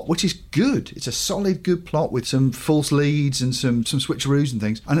plot, which is good, it's a solid, good plot with some false leads and some switcheroos and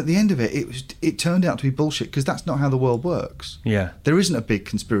things. And at the end of it, it turned out to be bullshit, because that's not how the world works. Yeah. There isn't a big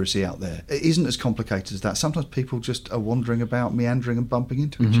conspiracy out there. It isn't as complicated as that. Sometimes people just are wandering about, meandering and bumping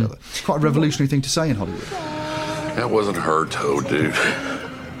into each other. It's quite a revolutionary thing to say in Hollywood. That wasn't her toe, dude.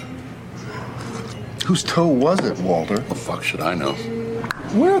 Whose toe was it, Walter? The fuck should I know?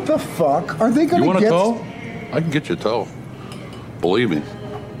 Where the fuck are they going You to want get... a toe? I can get you a toe. Believe me.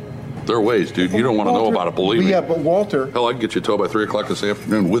 There are ways, dude. You don't want to know about it, believe me. Yeah, but Walter... Hell, I can get you a toe by 3 o'clock this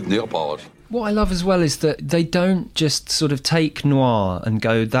afternoon with nail polish. What I love as well is that they don't just sort of take noir and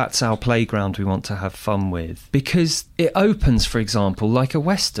go, that's our playground we want to have fun with. Because it opens, for example, like a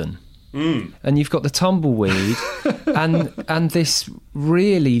Western. And you've got the tumbleweed and this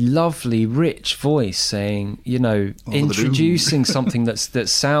really lovely, rich voice saying, introducing something that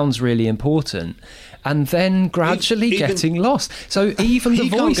sounds really important, and then gradually getting lost. So even the he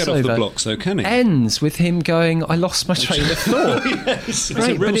can't get off the voiceover blocks, though, can he? ends with him going, I lost my train of thought. Yes, it's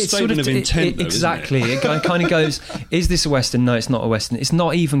a real statement of intent, though, exactly. isn't it? It kind of goes, is this a Western? No, it's not a Western. It's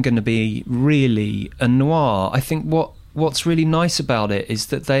not even going to be really a noir. I think what's really nice about it is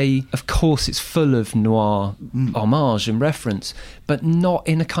that they, of course, it's full of noir homage and reference, but not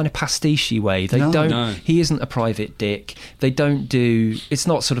in a kind of pastiche way. They don't. He isn't a private dick. They don't do. It's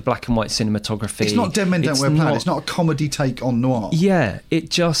not sort of black and white cinematography. It's not Dead Men Don't Wear Plaid. It's not a comedy take on noir. Yeah, it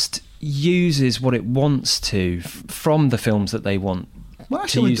just uses what it wants to from the films that they want.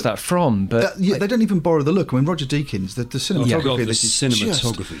 To use that from, but they don't even borrow the look. I mean, Roger Deakins, the cinematography of this is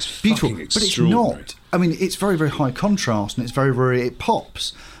cinematography is beautiful, fucking but it's extraordinary. not. I mean, it's very, very high contrast, and it's very, very. It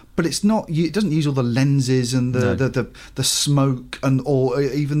pops, but it's not. It doesn't use all the lenses and the smoke or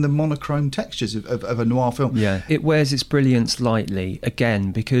even the monochrome textures of a noir film. Yeah, it wears its brilliance lightly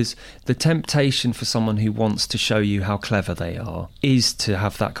again, because the temptation for someone who wants to show you how clever they are is to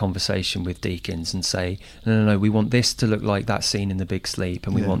have that conversation with Deakins and say, no, we want this to look like that scene in The Big Sleep,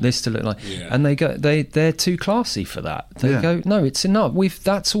 and we want this to look like, and they go, they're too classy for that. They go, no, it's enough.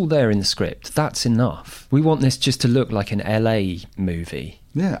 That's all there in the script. That's enough. We want this just to look like an LA movie.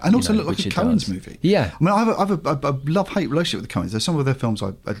 Yeah, and also look like a Coen's movie. Yeah. I mean, I have a love-hate relationship with the Coens. There's some of their films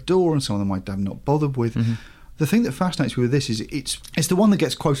I adore and some of them I am not bothered with. The thing that fascinates me with this is it's the one that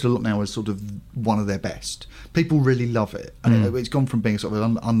gets quoted a lot now as sort of one of their best. People really love it. And it's gone from being sort of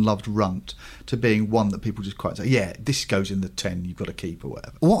an unloved runt to being one that people just quite say, yeah, this goes in the 10 you've got to keep or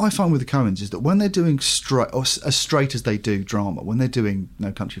whatever. What I find with the Coens is that when they're doing as straight as they do drama, when they're doing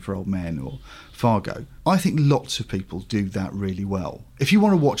No Country for Old Men or Fargo, I think lots of people do that really well. If you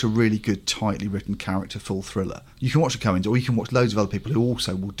want to watch a really good, tightly written character-full thriller, you can watch the Coens, or you can watch loads of other people who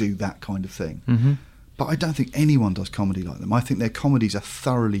also will do that kind of thing. But I don't think anyone does comedy like them. I think their comedies are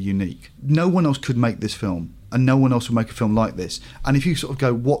thoroughly unique. No one else could make this film, and no one else would make a film like this. And if you sort of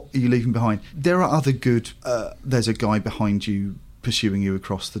go, what are you leaving behind? There are other good, There's a Guy Behind You Pursuing You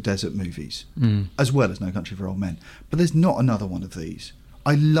Across the Desert movies, as well as No Country for Old Men. But there's not another one of these.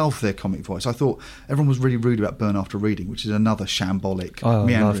 I love their comic voice. I thought everyone was really rude about Burn After Reading, which is another shambolic,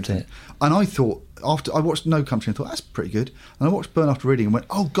 meandering loved thing. it. And I thought, after I watched No Country and thought, that's pretty good. And I watched Burn After Reading and went,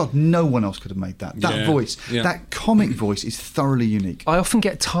 oh God, no one else could have made that. That voice, that comic voice is thoroughly unique. I often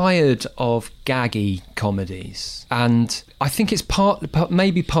get tired of gaggy comedies, and I think it's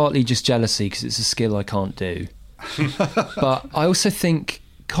maybe partly just jealousy because it's a skill I can't do. But I also think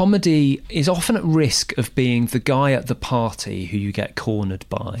comedy is often at risk of being the guy at the party who you get cornered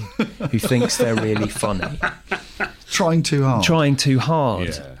by, who thinks they're really funny. Trying too hard.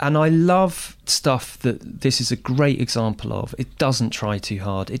 Yeah. And I love stuff that this is a great example of. It doesn't try too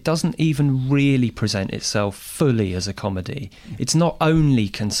hard. It doesn't even really present itself fully as a comedy. It's not only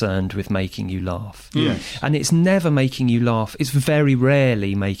concerned with making you laugh. And it's never making you laugh. It's very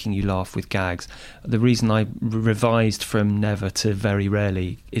rarely making you laugh with gags. The reason I revised from never to very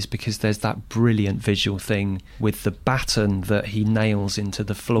rarely is because there's that brilliant visual thing with the baton that he nails into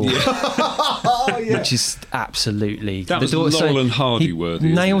the floor. Which is absolutely... That was Laurel and Hardy worthy.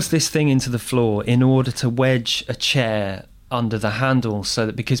 He nails this thing into the floor in order to wedge a chair under the handle, so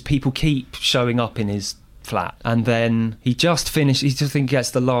that because people keep showing up in his flat, and then he just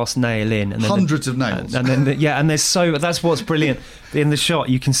gets the last nail in, and then hundreds of nails, and then and that's what's brilliant. In the shot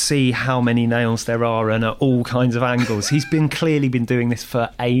you can see how many nails there are and at all kinds of angles. He's clearly been doing this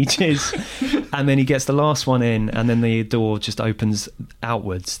for ages. And then he gets the last one in, and then the door just opens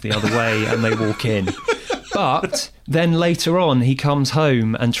outwards the other way and they walk in. But then later on, he comes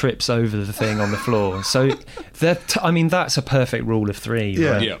home and trips over the thing on the floor. So, that's a perfect rule of three.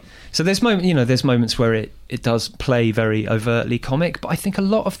 Right? Yeah. So there's moments where it does play very overtly comic, but I think a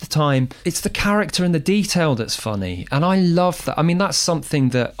lot of the time it's the character and the detail that's funny, and I love that. I mean, that's something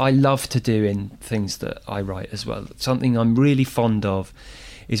that I love to do in things that I write as well. Something I'm really fond of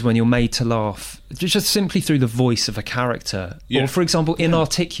is when you're made to laugh just simply through the voice of a character, or for example,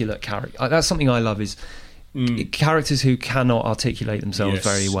 inarticulate character. That's something I love is. Characters who cannot articulate themselves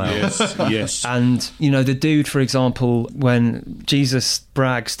very well. Yes. And, the dude, for example, when Jesus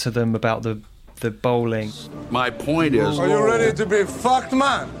brags to them about the bowling. My point is... Are you ready to be fucked,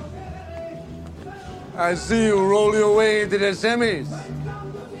 man? I see you roll your way into the semis.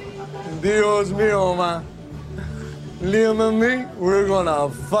 Dios mío, man. Liam and me, we're gonna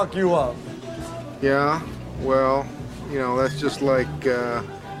fuck you up. Yeah, well, that's just like...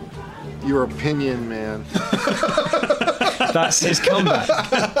 your opinion, man. That's his comeback.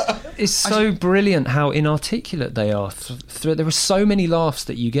 It's so brilliant how inarticulate they are. There are so many laughs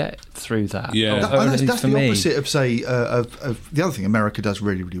that you get through that. Yeah, that's the opposite of, say, of the other thing America does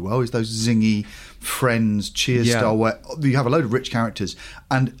really, really well is those zingy Friends, Cheers style, where you have a load of rich characters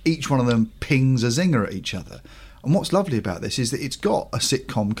and each one of them pings a zinger at each other. And what's lovely about this is that it's got a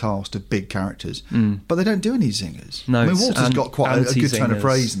sitcom cast of big characters, but they don't do any zingers. No, I mean, Walter's got quite a good turn of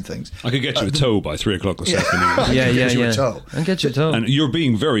phrase and things. I could get you a toll by 3 o'clock this afternoon. Get you a toll. And you're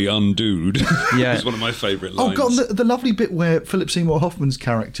being very undude. Yeah. It's one of my favourite lines. Oh, God, the lovely bit where Philip Seymour Hoffman's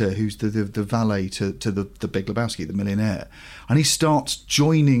character, who's the valet to the Big Lebowski, the millionaire, and he starts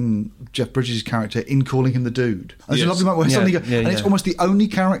joining Jeff Bridges' character in calling him the dude. And there's a lovely moment where suddenly you go, and it's almost the only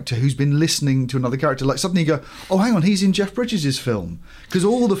character who's been listening to another character. Like suddenly you go, oh, hang on, he's in Jeff Bridges' film. Because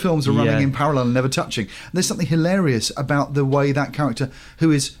all the films are running in parallel and never touching. And there's something hilarious about the way that character,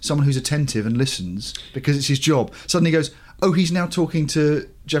 who is someone who's attentive and listens because it's his job, suddenly goes, oh, he's now talking to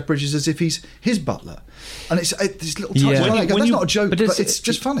Jeff Bridges as if he's his butler. And it's this little touch. That's not a joke, but it's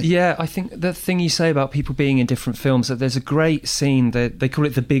just funny. Yeah, I think the thing you say about people being in different films, that there's a great scene, that they call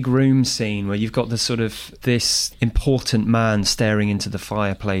it the big room scene, where you've got the sort of this important man staring into the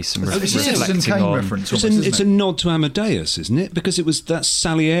fireplace and reflecting on... reference. It's a nod to Amadeus, isn't it? Because that's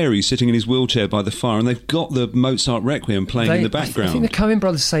Salieri sitting in his wheelchair by the fire, and they've got the Mozart Requiem playing in the background. I think the Coen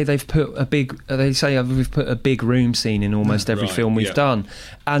brothers say we've put a big room scene in almost every film we've done.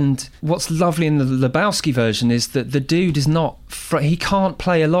 And what's lovely in the Lebowski version is that the dude is not... he can't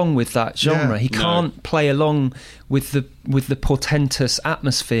play along with that genre. He can't play along with the portentous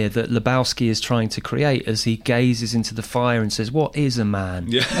atmosphere that Lebowski is trying to create as he gazes into the fire and says, "What is a man?"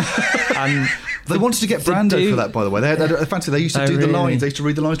 Yeah. And they wanted to get Brando for that, by the way. They used to do the lines. They used to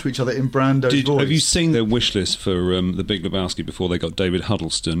read the lines to each other in Brando's voice. Have you seen their wish list for The Big Lebowski before they got David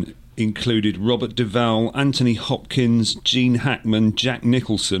Huddleston? Included Robert Duvall, Anthony Hopkins, Gene Hackman, Jack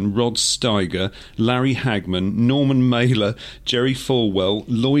Nicholson, Rod Steiger, Larry Hagman, Norman Mailer, Jerry Falwell,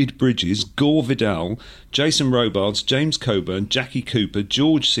 Lloyd Bridges, Gore Vidal, Jason Robards, James Coburn, Jackie Cooper,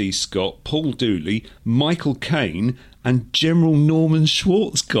 George C. Scott, Paul Dooley, Michael Caine, and General Norman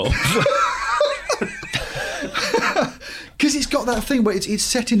Schwarzkopf. Because it's got that thing where it's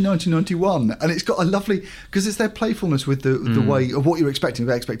set in 1991, and it's got a lovely, because it's their playfulness with the way of what you're expecting,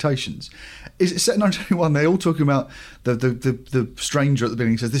 the expectations. Is it set in 1991? They're all talking about the stranger at the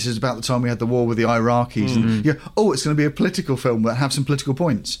beginning says this is about the time we had the war with the Iraqis, and it's going to be a political film that have some political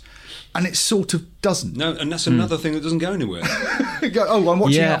points. And it sort of doesn't. No, and that's another thing that doesn't go anywhere. I'm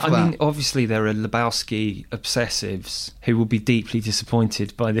watching out for that. I mean, obviously there are Lebowski obsessives who will be deeply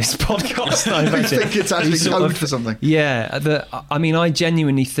disappointed by this podcast. I think it's actually code for something. Yeah, I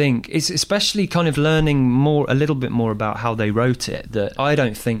genuinely think it's especially kind of learning a little bit more about how they wrote it. That I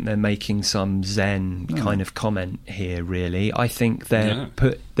don't think they're making some Zen kind of comment here. Really, I think they're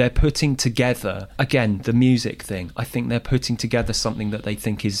putting together again the music thing. I think they're putting together something that they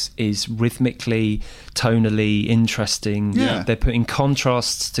think is rhythmically, tonally interesting. Yeah. They're putting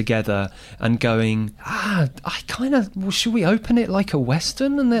contrasts together and going, should we open it like a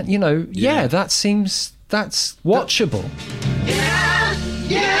Western? And then, that's watchable.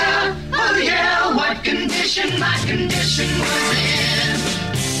 Yeah, oh yeah, what condition my condition was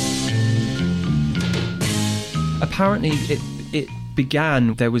in. Apparently it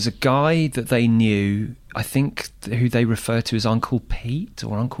began, there was a guy that they knew, I think, who they refer to as Uncle Pete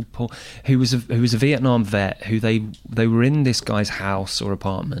or Uncle Paul, who was a Vietnam vet. Who they were in this guy's house or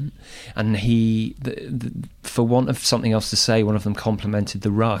apartment, and he, for want of something else to say, one of them complimented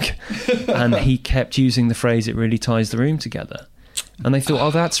the rug, and he kept using the phrase "it really ties the room together." And they thought, oh,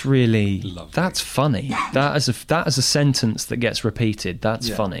 that's really lovely. That's funny. That is a sentence that gets repeated. That's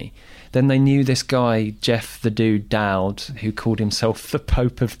funny. Then they knew this guy, Jeff the Dude Dowd, who called himself the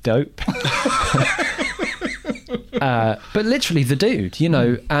Pope of Dope. But literally the dude,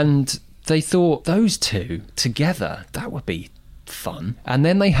 and they thought those two together, that would be fun. And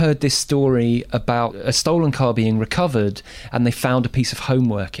then they heard this story about a stolen car being recovered, and they found a piece of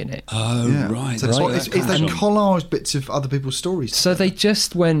homework in it. Oh, right. So it's they collage bits of other people's stories. So they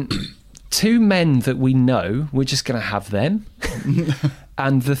just went, two men that we know, we're just going to have them.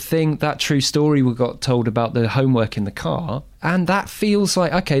 And that true story we got told about the homework in the car, and that feels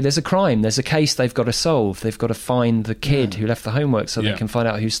like, okay, there's a crime, there's a case they've got to solve, they've got to find the kid who left the homework so they can find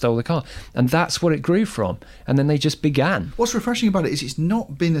out who stole the car. And that's what it grew from. And then they just began. What's refreshing about it is it's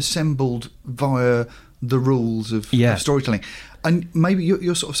not been assembled via the rules of storytelling. And maybe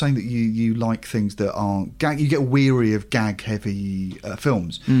you're sort of saying that you like things that aren't gag. You get weary of gag-heavy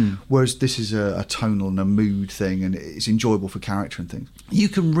films, whereas this is a tonal and a mood thing, and it's enjoyable for character and things. You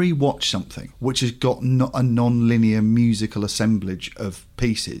can re-watch something which has got a non-linear musical assemblage of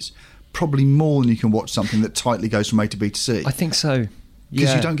pieces, probably more than you can watch something that tightly goes from A to B to C. I think so.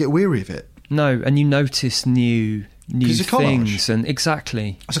 Because you don't get weary of it. No, and you notice new things, and it's like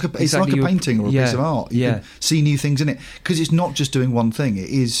a painting or a piece of art. You can see new things in it because it's not just doing one thing. It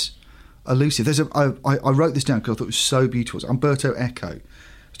is elusive. I wrote this down because I thought it was so beautiful. It's Umberto Eco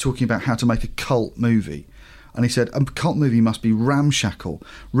talking about how to make a cult movie, and he said a cult movie must be ramshackle,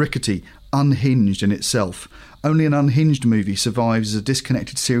 rickety, unhinged in itself. Only an unhinged movie survives as a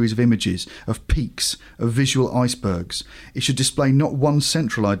disconnected series of images, of peaks, of visual icebergs. It should display not one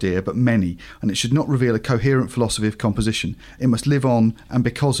central idea, but many, and it should not reveal a coherent philosophy of composition. It must live on, and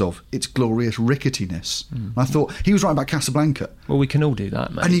because of, its glorious ricketiness. I thought, he was right about Casablanca. Well, we can all do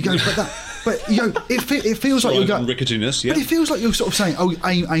that, mate. And you go, it feels like you're going... Ricketiness, But it feels like you're sort of saying,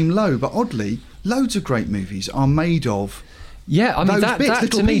 aim low, but oddly, loads of great movies are made of... Yeah, I mean,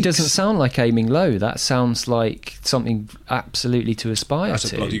 that to me doesn't sound like aiming low. That sounds like something absolutely to aspire to.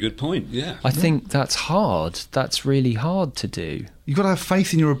 That's a bloody good point, yeah. I think that's hard. That's really hard to do. You've got to have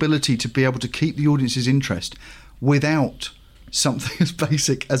faith in your ability to be able to keep the audience's interest without something as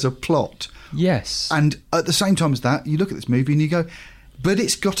basic as a plot. Yes. And at the same time as that, you look at this movie and you go... But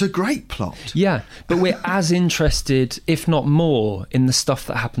it's got a great plot. Yeah, but we're as interested, if not more, in the stuff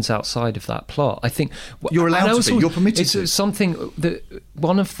that happens outside of that plot. I think you're allowed to be. You're permitted to. It's something that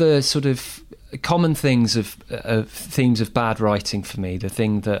one of the sort of common things of themes of bad writing for me. The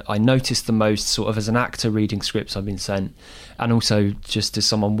thing that I noticed the most, sort of as an actor reading scripts I've been sent, and also just as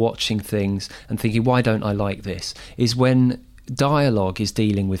someone watching things and thinking, why don't I like this? Is when dialogue is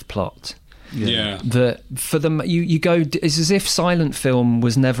dealing with plot. Yeah. That for them, you go, it's as if silent film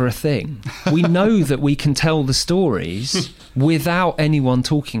was never a thing. We know that we can tell the stories without anyone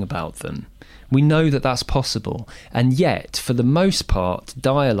talking about them. We know that that's possible. And yet, for the most part,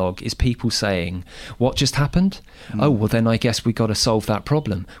 dialogue is people saying, what just happened? Oh, well, then I guess we got to solve that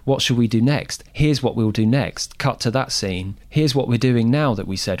problem. What should we do next? Here's what we'll do next. Cut to that scene. Here's what we're doing now that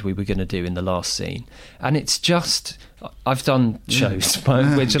we said we were going to do in the last scene. And it's just... I've done shows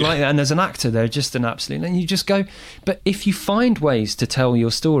which are like that, and as an actor they're just an absolute, and you just go, but if you find ways to tell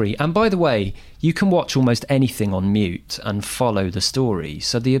your story, and by the way, you can watch almost anything on mute and follow the story,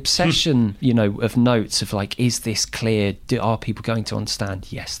 so the obsession of notes of like, is this clear, are people going to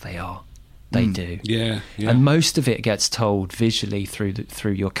understand? Yes, they are. They do. Yeah. And most of it gets told visually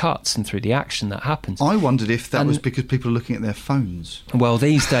through your cuts and through the action that happens. I wondered if that was because people are looking at their phones. Well,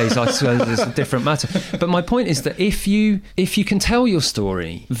 these days, I suppose it's a different matter. But my point is that if you can tell your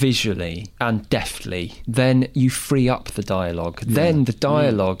story visually and deftly, then you free up the dialogue. Yeah. Then the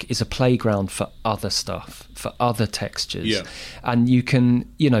dialogue is a playground for other stuff, for other textures. Yeah. And you can,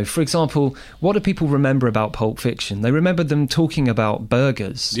 for example, what do people remember about Pulp Fiction? They remember them talking about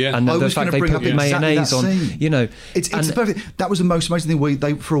burgers. Yeah. And the fact they put mayonnaise on, It's perfect. That was the most amazing thing.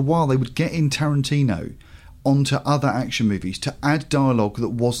 Where for a while they would get in Tarantino onto other action movies to add dialogue that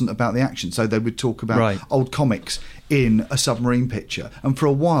wasn't about the action. So they would talk about old comics in a submarine picture, and for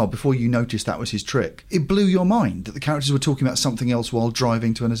a while before you noticed that was his trick, it blew your mind that the characters were talking about something else while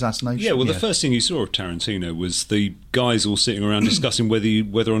driving to an assassination. Yeah, well, the first thing you saw of Tarantino was the guys all sitting around discussing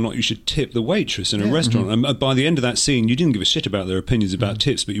whether or not you should tip the waitress in a restaurant. And by the end of that scene, you didn't give a shit about their opinions about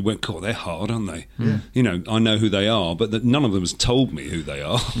tips, but you went, God, they're hard, aren't they? I know who they are, but none of them has told me who they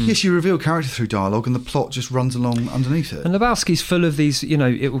are. Yes, you reveal character through dialogue, and the plot just runs along underneath it. And Lebowski's full of these,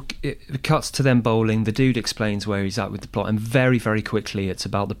 it cuts to them bowling, the dude explains where he's at with the plot, and very, very quickly it's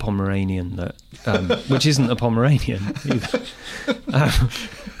about the Pomeranian, which isn't a Pomeranian either.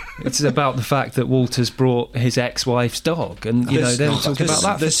 It's about the fact that Walter's brought his ex-wife's dog, and they'll talk about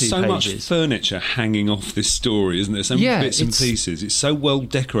that for 2 pages. There's so much furniture hanging off this story, isn't there? So many bits and pieces. It's so well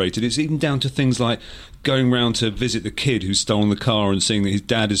decorated. It's even down to things like going round to visit the kid who's stolen the car and seeing that his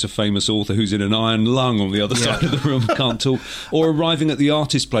dad is a famous author who's in an iron lung on the other side of the room, can't talk, or arriving at the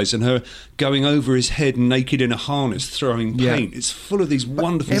artist's place and her going over his head naked in a harness throwing paint. It's full of these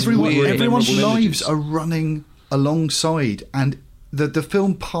wonderful, everyone's lives images. are running alongside, and the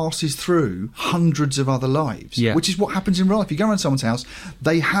film passes through hundreds of other lives, which is what happens in real life. You go around someone's house,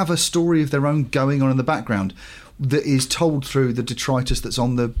 they have a story of their own going on in the background that is told through the detritus that's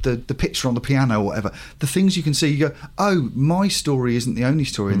on the picture on the piano or whatever. The things you can see, you go, oh, my story isn't the only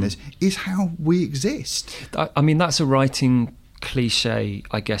story in this, is how we exist. I mean, that's a writing cliche,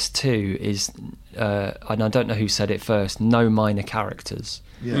 I guess, too, is, and I don't know who said it first, no minor characters.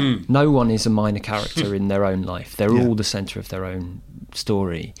 Yeah. No one is a minor character in their own life. They're all the centre of their own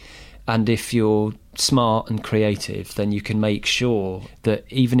story. And if you're smart and creative, then you can make sure that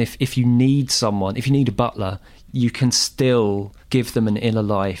even if you need someone, if you need a butler, you can still give them an inner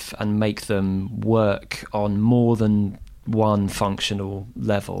life and make them work on more than one functional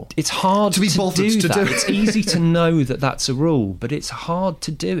level. It's hard to do that. It's easy to know that that's a rule, but it's hard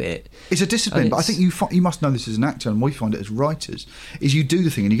to do it. It's a discipline, but I think you must know this as an actor, and we find it as writers, is you do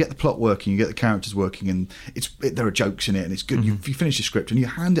the thing and you get the plot working, you get the characters working, and there are jokes in it, and it's good. You finish the script and you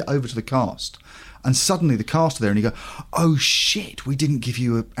hand it over to the cast, and suddenly the cast are there and you go, oh shit, we didn't give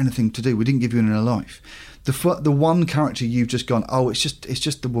you anything to do, we didn't give you an inner life. The one character you've just gone, oh, it's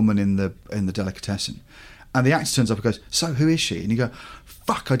just the woman in the delicatessen. And the actor turns up and goes, so who is she? And you go,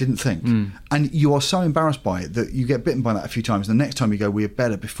 fuck, I didn't think. And you are so embarrassed by it that you get bitten by that a few times. And the next time you go, we had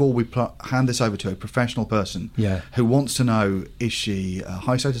better, before we hand this over to a professional person who wants to know, is she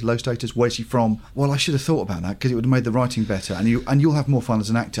high status, low status, where's she from? Well, I should have thought about that, because it would have made the writing better. And you'll have more fun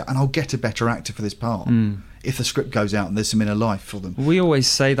as an actor, and I'll get a better actor for this part. If the script goes out and there's some inner life for them. We always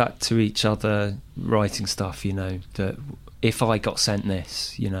say that to each other writing stuff, that if I got sent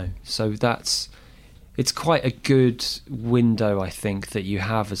this, so it's quite a good window, I think, that you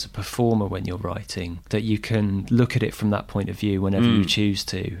have as a performer when you're writing, that you can look at it from that point of view whenever you choose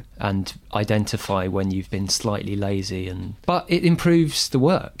to, and identify when you've been slightly lazy. But it improves the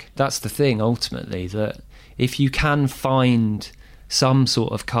work. That's the thing, ultimately, that if you can find some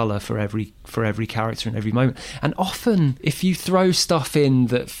sort of colour for every character in every moment, and often if you throw stuff in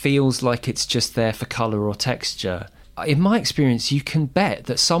that feels like it's just there for colour or texture, in my experience, you can bet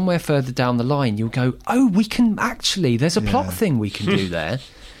that somewhere further down the line you'll go, oh, we can actually, there's a plot thing we can do there.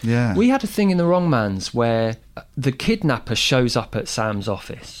 We had a thing in The Wrong Mans where the kidnapper shows up at Sam's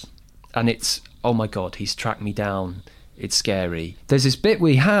office, and it's, oh my God, he's tracked me down. It's scary. There's this bit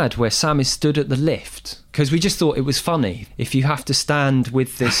we had where Sam is stood at the lift, because we just thought it was funny. If you have to stand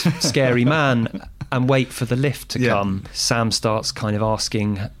with this scary man and wait for the lift to come. Sam starts kind of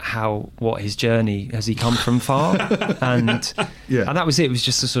asking what his journey, has he come from far? and that was it. It was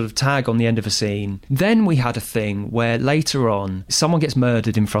just a sort of tag on the end of a scene. Then we had a thing where later on, someone gets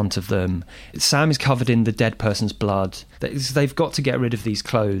murdered in front of them. Sam is covered in the dead person's blood. They've got to get rid of these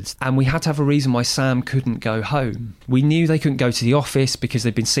clothes. And we had to have a reason why Sam couldn't go home. We knew they couldn't go to the office because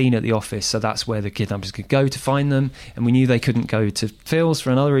they'd been seen at the office, so that's where the kidnappers could go to find them. And we knew they couldn't go to Phil's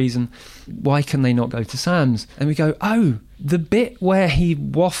for another reason. Why can they not go to Sam's? And we go, the bit where he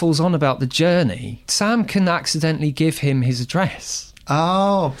waffles on about the journey, Sam can accidentally give him his address.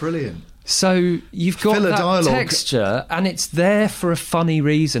 Oh, brilliant. So you've got Filler that dialogue. texture, and it's there for a funny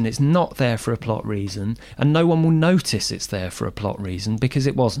reason. It's not there for a plot reason, and no one will notice it's there for a plot reason because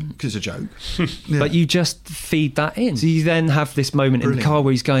it wasn't. Because it's a joke. But you just feed that in. So you then have this moment in the car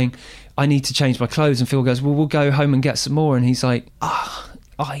where he's going, I need to change my clothes, and Phil goes, well, we'll go home and get some more, and he's like,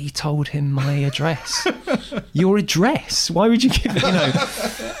 I told him my address. Your address? Why would you give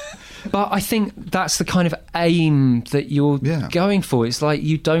it, But I think that's the kind of aim that you're going for. It's like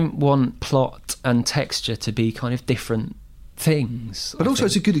you don't want plot and texture to be kind of different things. But also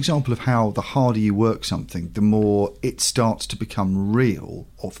it's a good example of how the harder you work something, the more it starts to become real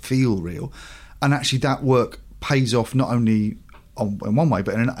or feel real. And actually that work pays off not only in one way,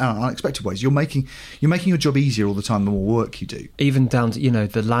 but in unexpected ways. You're making your job easier all the time the more work you do. Even down to,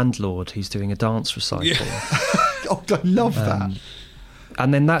 the landlord who's doing a dance recital. I love that.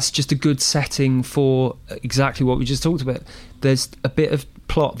 And then that's just a good setting for exactly what we just talked about. There's a bit of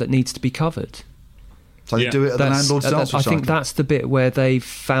plot that needs to be covered. So they do it at the landlord's dance recital. I think that's the bit where they've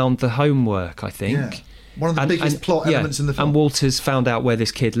found the homework, I think. Yeah. One of the biggest plot elements in the film. And Walter's found out where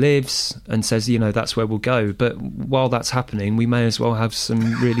this kid lives and says, that's where we'll go. But while that's happening, we may as well have some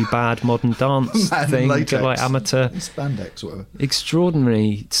really bad modern dance thing, like amateur spandex, whatever.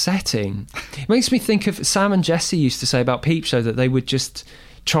 Extraordinary setting. It makes me think of Sam and Jesse used to say about Peep Show that they would just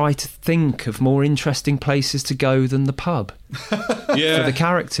try to think of more interesting places to go than the pub for the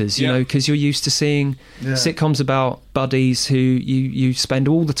characters, because you're used to seeing sitcoms about buddies who you spend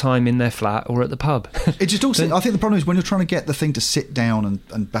all the time in their flat or at the pub. It just also, I think the problem is when you're trying to get the thing to sit down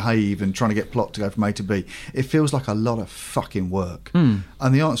and behave and trying to get plot to go from A to B, it feels like a lot of fucking work. And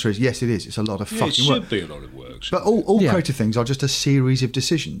the answer is yes, it is. It's a lot of fucking work. It should be a lot of work. But all creative things are just a series of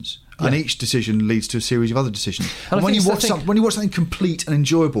decisions. And each decision leads to a series of other decisions. And when you watch something complete and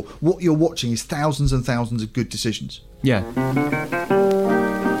enjoyable, what you're watching is thousands and thousands of good decisions. Yeah.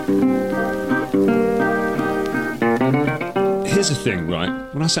 Here's the thing, right?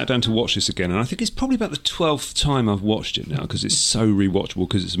 When I sat down to watch this again, and I think it's probably about the 12th time I've watched it now because it's so rewatchable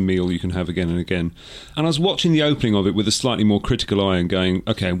because it's a meal you can have again and again. And I was watching the opening of it with a slightly more critical eye and going,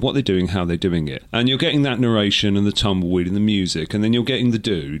 okay, what they're doing, how they're doing it. And you're getting that narration and the tumbleweed and the music, and then you're getting the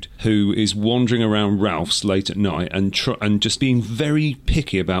dude who is wandering around Ralph's late at night and just being very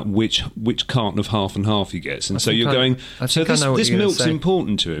picky about which carton of half and half he gets. And so you're going, so this milk's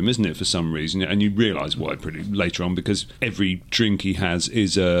important to him, isn't it, for some reason? And you realise why pretty later on because every drink he has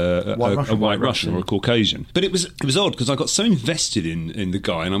is a white Russian or a Caucasian. But it was odd because I got so invested in the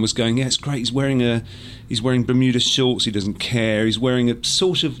guy, and I was going, yeah, it's great. He's wearing Bermuda shorts. He doesn't care. He's wearing a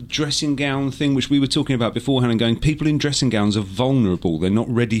sort of dressing gown thing, which we were talking about beforehand, and going, people in dressing gowns are vulnerable. They're not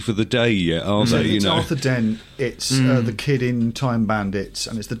ready for the day yet, are they? It's Arthur Dent. It's the kid in Time Bandits,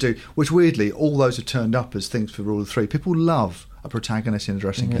 and it's the dude. Which weirdly, all those have turned up as things for Rule of Three. People love a protagonist in a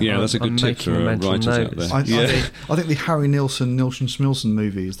dressing gown. Yeah, that's a good tip for writers out there. I think the Harry Nilsson Smilson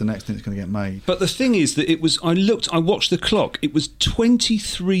movie is the next thing that's going to get made. But the thing is that I watched the clock. It was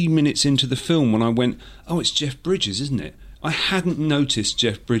 23 minutes into the film when I went, oh, it's Jeff Bridges, isn't it? I hadn't noticed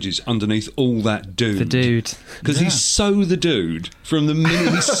Jeff Bridges underneath all that dude. The dude. Because he's so the dude from the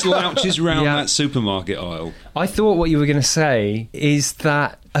minute he slouches around that supermarket aisle. I thought what you were going to say is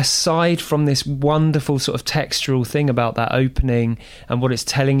that aside from this wonderful sort of textural thing about that opening and what it's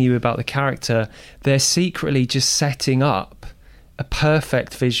telling you about the character, they're secretly just setting up a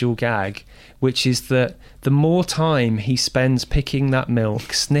perfect visual gag, which is that the more time he spends picking that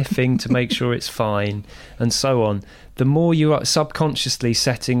milk, sniffing to make sure it's fine, and so on, the more you are subconsciously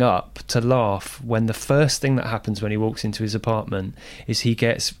setting up to laugh when the first thing that happens when he walks into his apartment is he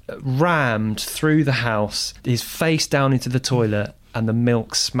gets rammed through the house, his face down into the toilet, and the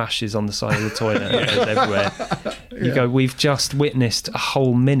milk smashes on the side of the toilet and goes everywhere. You go, we've just witnessed a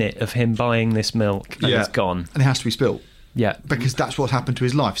whole minute of him buying this milk, and it's gone. And it has to be spilt. Yeah. Because that's what happened to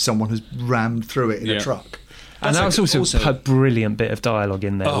his life. Someone has rammed through it in a truck. And that was also a brilliant bit of dialogue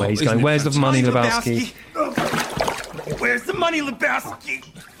in there where he's going, where's the money, Lebowski? Where's the money, Lebowski?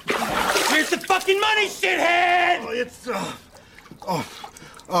 Where's the fucking money, shithead?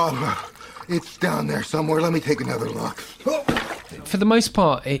 It's down there somewhere. Let me take another look. For the most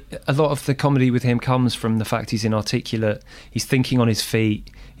part, a lot of the comedy with him comes from the fact he's inarticulate, he's thinking on his feet,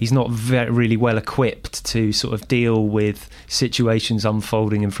 he's not really well equipped to sort of deal with situations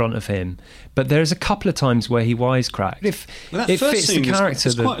unfolding in front of him. But there's a couple of times where he wisecracked. It fits the character.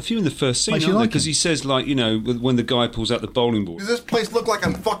 There's quite a few in the first scene, aren't there? Because he says, like, you know, when the guy pulls out the bowling ball. Does this place look like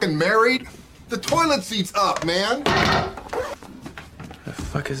I'm fucking married? The toilet seat's up, man. The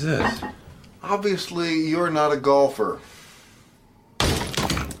fuck is this? Obviously, you're not a golfer.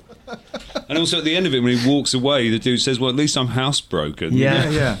 And also at the end of it, when he walks away, the dude says, well, at least I'm housebroken.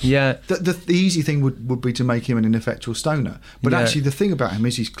 Yeah. The easy thing would be to make him an ineffectual stoner. But actually, the thing about him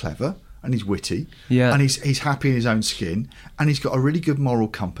is he's clever and he's witty. Yeah. And he's happy in his own skin. And he's got a really good moral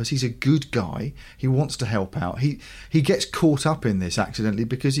compass. He's a good guy. He wants to help out. He gets caught up in this accidentally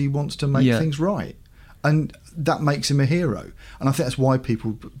because he wants to make things right. And that makes him a hero. And I think that's why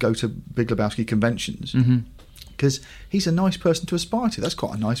people go to Big Lebowski conventions. Because he's a nice person to aspire to. That's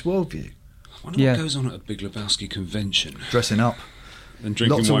quite a nice worldview. I wonder what goes on at a Big Lebowski convention. Dressing up. And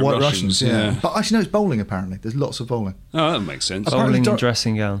drinking lots of White Russians. Yeah. But actually, no, it's bowling, apparently. There's lots of bowling. Oh, that makes sense. Bowling and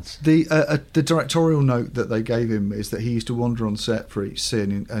dressing gowns. The directorial note that they gave him is that he used to wander on set for each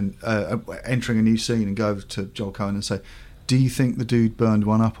scene and entering a new scene and go over to Joel Cohen and say, do you think the dude burned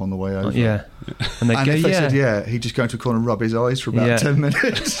one up on the way over? Yeah. And if they said, he'd just go into a corner and rub his eyes for about 10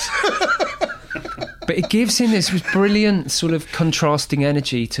 minutes. But it gives him this brilliant sort of contrasting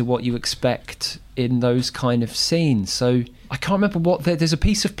energy to what you expect in those kind of scenes. So I can't remember there's a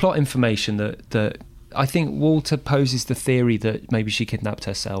piece of plot information that I think Walter poses the theory that maybe she kidnapped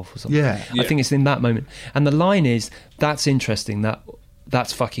herself or something. Yeah. I think it's in that moment. And the line is, that's interesting,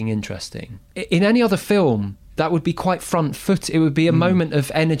 that's fucking interesting. In any other film, that would be quite front foot. It would be a moment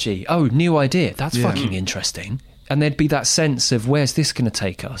of energy. Oh, new idea. That's fucking interesting. And there'd be that sense of, where's this going to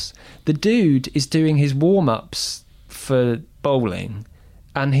take us? The dude is doing his warm-ups for bowling,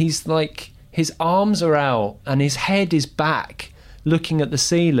 and he's like, his arms are out and his head is back looking at the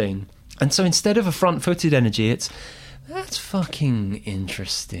ceiling. And so instead of a front-footed energy, it's, that's fucking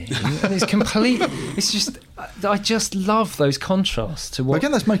interesting. And it's complete. It's just, I just love those contrasts to what. But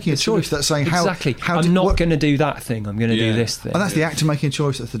again, that's making a choice. That's saying exactly. I'm not going to do that thing. I'm going to do this thing. And that's the actor making a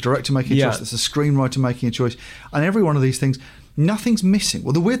choice. That's the director making a choice. That's the screenwriter making a choice. And every one of these things, nothing's missing.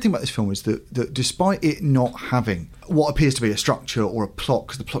 Well, the weird thing about this film is that despite it not having what appears to be a structure or a plot,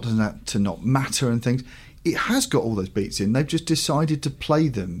 because the plot doesn't have to not matter and things, it has got all those beats in. They've just decided to play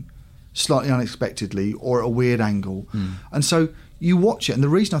them slightly unexpectedly or at a weird angle. And so you watch it, and the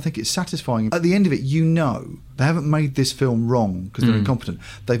reason I think it's satisfying, at the end of it, you know they haven't made this film wrong because they're incompetent.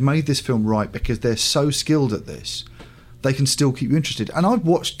 They've made this film right because they're so skilled at this. They can still keep you interested. And I've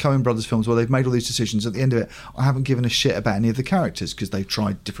watched Coen Brothers films where they've made all these decisions. At the end of it, I haven't given a shit about any of the characters because they've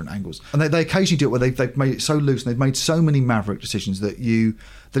tried different angles. And they occasionally do it where they've made it so loose and they've made so many maverick decisions that it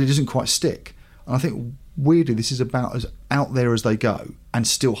doesn't quite stick. And I think weirdly, this is about as out there as they go and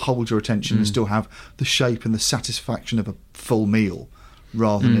still hold your attention and still have the shape and the satisfaction of a full meal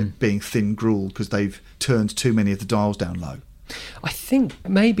rather than it being thin gruel because they've turned too many of the dials down low. I think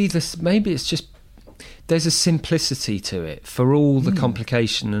maybe it's just there's a simplicity to it for all the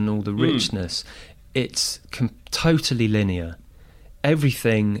complication and all the richness. It's totally linear.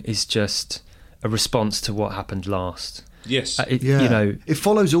 Everything is just a response to what happened last. Yes. You know, it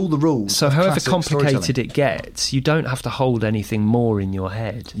follows all the rules. So however complicated it gets, you don't have to hold anything more in your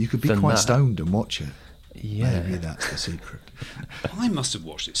head. You could be quite stoned and watch it. Yeah. Maybe that's the secret. I must have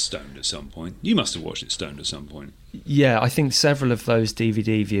watched it stoned at some point. You must have watched it stoned at some point. Yeah, I think several of those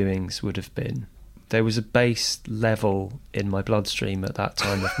DVD viewings would have been. There was a base level in my bloodstream at that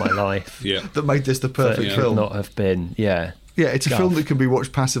time of my life. That made this the perfect film. Could not have been. Yeah, it's a film that can be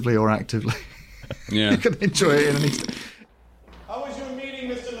watched passively or actively. You can enjoy it in an instant. How was your meeting,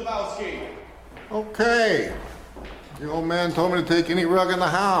 Mr. Lebowski? Okay. The old man told me to take any rug in the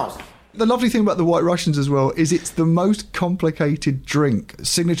house. The lovely thing about the White Russians as well is it's the most complicated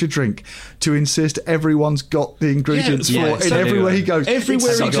signature drink, to insist everyone's got the ingredients for it. Everywhere he goes.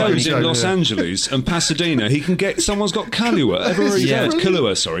 Everywhere he goes in Los Angeles and Pasadena, he can get, someone's got Kahlua. Everywhere he goes,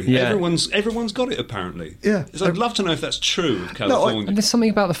 Kahlua, sorry. Yeah. Everyone's got it, apparently. Yeah. So I'd love to know if that's true of California. And there's something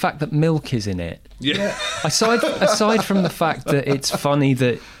about the fact that milk is in it. Yeah. Aside from the fact that it's funny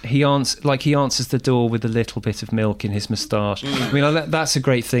that he answers the door with a little bit of milk in his moustache. I mean, that's a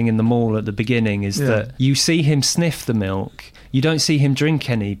great thing in the morning all at the beginning is that you see him sniff the milk. You don't see him drink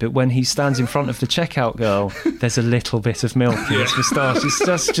any, but when he stands in front of the checkout girl, there's a little bit of milk in his moustache.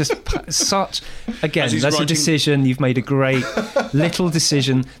 It's just such... Again, that's a decision. You've made a great little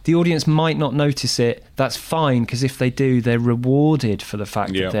decision. The audience might not notice it. That's fine, because if they do, they're rewarded for the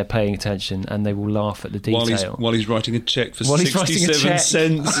fact that they're paying attention, and they will laugh at the detail. While he's writing a cheque for 67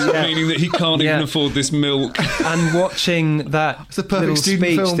 cents, meaning that he can't even afford this milk. And watching that little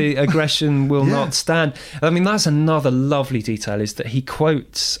speech, film. The aggression will not stand. I mean, that's another lovely detail, is that he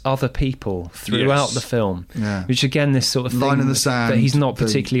quotes other people throughout the film, which again, this sort of line thing in the sand, that he's not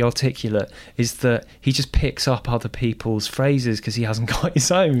particularly articulate, is that he just picks up other people's phrases because he hasn't got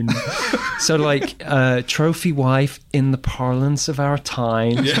his own. So like trophy wife in the parlance of our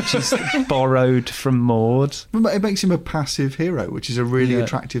time, which is borrowed from Maud. It makes him a passive hero, which is a really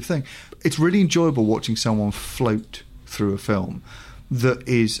attractive thing. It's really enjoyable watching someone float through a film that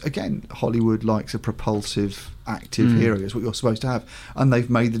is, again, Hollywood likes a propulsive, active hero. Is what you're supposed to have. And they've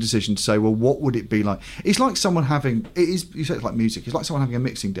made the decision to say, well, what would it be like? It's like someone having... You say it's like music. It's like someone having a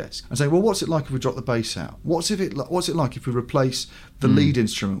mixing desk and saying, well, what's it like if we drop the bass out? What's it like if we replace the lead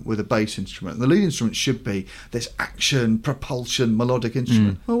instrument with a bass instrument? And the lead instrument should be this action, propulsion, melodic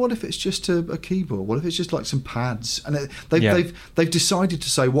instrument. Well, what if it's just a keyboard? What if it's just like some pads? And they've decided to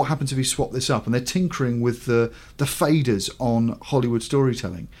say, what happens if we swap this up? And they're tinkering with the faders on Hollywood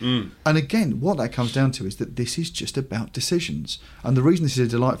storytelling. And again, what that comes down to is that this is just about decisions. And the reason this is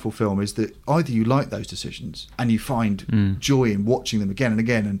a delightful film is that either you like those decisions and you find joy in watching them again and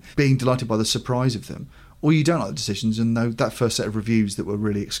again and being delighted by the surprise of them, or you don't like the decisions. And that first set of reviews that were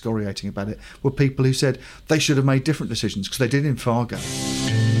really excoriating about it were people who said they should have made different decisions, because they did in Fargo.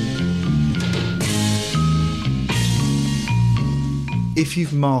 If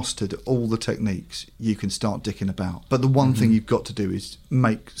you've mastered all the techniques, you can start dicking about. But the one thing you've got to do is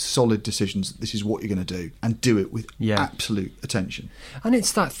make solid decisions that this is what you're going to do, and do it with absolute attention. And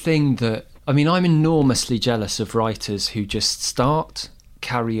it's that thing that, I mean, I'm enormously jealous of writers who just start,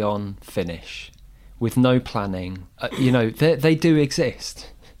 carry on, finish, with no planning. They do exist.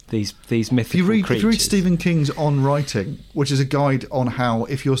 These mythical creatures. If you read Stephen King's On Writing, which is a guide on how,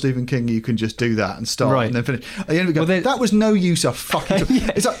 if you're Stephen King, you can just do that and start and then finish. At the end of it, that was no use of fucking...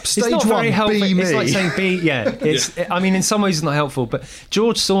 It's like stage it's not one, very helpful. be me. It's like saying be, I mean, in some ways it's not helpful, but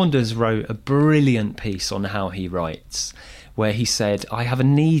George Saunders wrote a brilliant piece on how he writes, where he said, I have a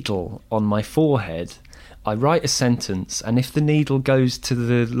needle on my forehead, I write a sentence, and if the needle goes to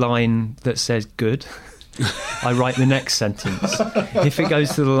the line that says good... I write the next sentence. If it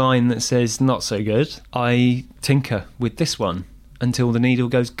goes to the line that says not so good, I tinker with this one until the needle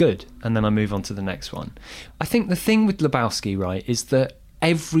goes good, and then I move on to the next one. I think the thing with Lebowski, right, is that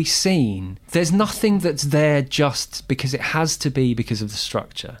every scene, there's nothing that's there just because it has to be because of the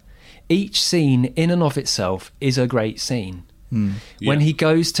structure. Each scene in and of itself is a great scene. When he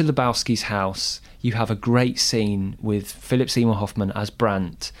goes to Lebowski's house, you have a great scene with Philip Seymour Hoffman as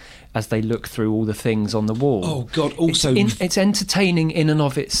Brandt, as they look through all the things on the wall. Oh, God, also... It's entertaining in and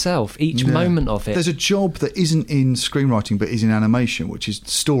of itself, each moment of it. There's a job that isn't in screenwriting but is in animation, which is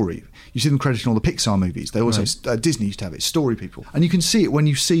story. You see them crediting all the Pixar movies. They also... Disney used to have it, story people. And you can see it when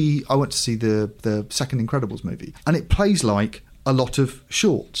you see... I went to see the second Incredibles movie, and it plays like a lot of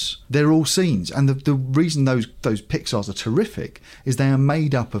shorts. They're all scenes, and the reason those Pixars are terrific is they are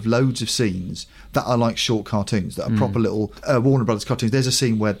made up of loads of scenes that are like short cartoons, that are proper little Warner Brothers cartoons. There's a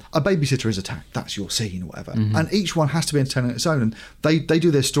scene where a babysitter is attacked, that's your scene or whatever, and each one has to be entertaining on its own, and they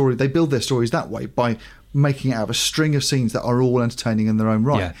do their story, they build their stories that way by making it out of a string of scenes that are all entertaining in their own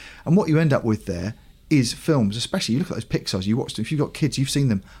right. And what you end up with there is films, especially you look at those Pixars, you watch them, if you've got kids, you've seen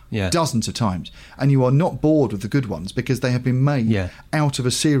them dozens of times, and you are not bored with the good ones because they have been made out of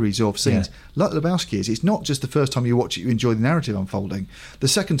a series of scenes. Like Lebowski is, it's not just the first time you watch it you enjoy the narrative unfolding, the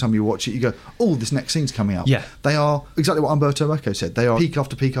second time you watch it you go, oh, this next scene's coming up. They are exactly what Umberto Eco said, they are peak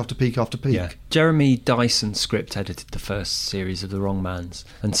after peak after peak after peak. Jeremy Dyson script edited the first series of The Wrong Mans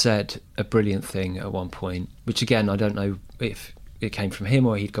and said a brilliant thing at one point, which again I don't know if it came from him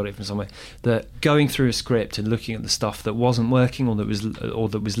or he'd got it from somewhere, that going through a script and looking at the stuff that wasn't working or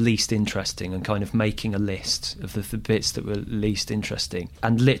that was least interesting and kind of making a list of the bits that were least interesting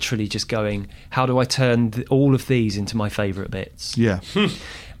and literally just going, how do I turn all of these into my favourite bits?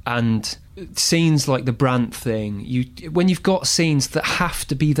 And scenes like the Brandt thing, when you've got scenes that have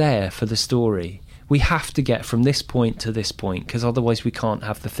to be there for the story, we have to get from this point to this point, because otherwise we can't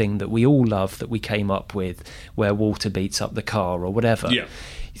have the thing that we all love that we came up with, where Walter beats up the car or whatever.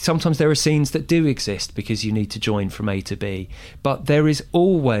 sometimes there are scenes that do exist because you need to join from A to B, but there is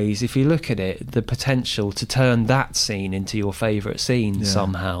always, if you look at it, the potential to turn that scene into your favourite scene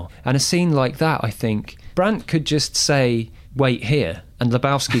somehow. And a scene like that, I think Brandt could just say, wait here, and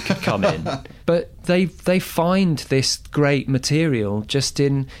Lebowski could come in. But they find this great material just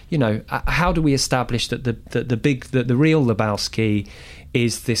in, you know, how do we establish that the real Lebowski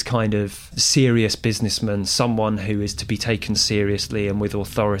is this kind of serious businessman, someone who is to be taken seriously and with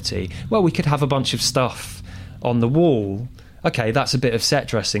authority? Well, we could have a bunch of stuff on the wall. Okay, that's a bit of set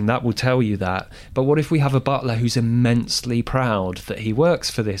dressing, that will tell you that. But what if we have a butler who's immensely proud that he works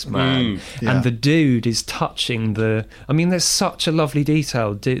for this man, and the dude is touching I mean, there's such a lovely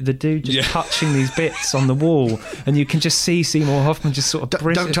detail. The dude just touching these bits on the wall, and you can just see Seymour Hoffman just sort of...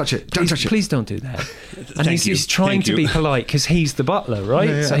 Don't touch it, don't touch it. Please don't do that. And he's trying to be polite because he's the butler, right?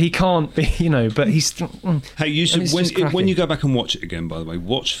 Yeah. So he can't be, you know, but he's... Hey, you should, when you go back and watch it again, by the way,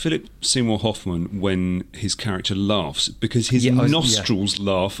 watch Philip Seymour Hoffman when his character laughs, because his nostrils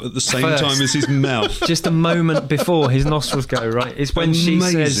laugh at the same time as his mouth. Just a moment before his nostrils go, right? It's when she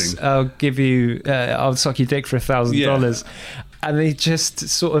says, I'll suck your dick for $1,000. And he just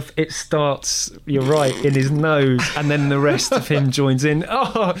sort of, it starts, you're right, in his nose, and then the rest of him joins in.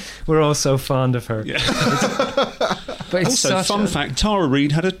 Oh, we're all so fond of her. Yeah. But it's also, fun fact, Tara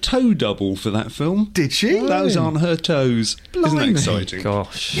Reid had a toe double for that film. Did she? Those aren't her toes. Blimey. Isn't that exciting?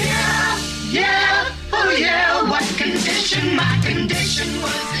 Gosh. Yeah, oh yeah, what condition my condition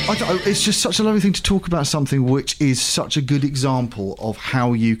was. It's just such a lovely thing to talk about something which is such a good example of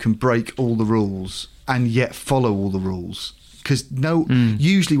how you can break all the rules and yet follow all the rules. Because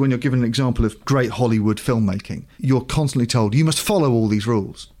usually when you're given an example of great Hollywood filmmaking, you're constantly told you must follow all these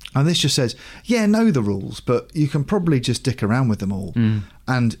rules. And this just says, know the rules, but you can probably just dick around with them all.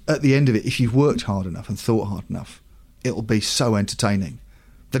 And at the end of it, if you've worked hard enough and thought hard enough, it'll be so entertaining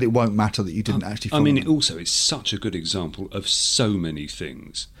that it won't matter that you didn't actually follow them. It's such a good example of so many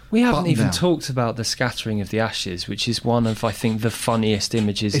things. We haven't even talked about the scattering of the ashes, which is one of, I think, the funniest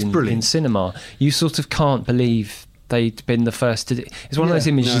images in cinema. You sort of can't believe they'd been the first to... It's one of those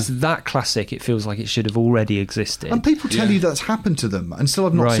images that classic, it feels like it should have already existed. And people tell you that's happened to them, and still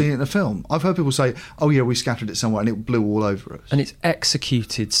I've not seen it in a film. I've heard people say, we scattered it somewhere and it blew all over us. And it's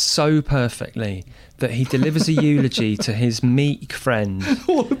executed so perfectly that he delivers a eulogy to his meek friend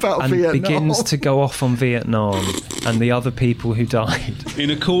all about and Vietnam. Begins to go off on Vietnam and the other people who died. In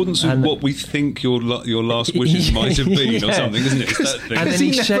accordance with what we think your last wishes might have been or something, isn't it? It's that thing. And then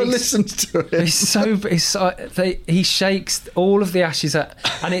he never listens to it. He shakes all of the ashes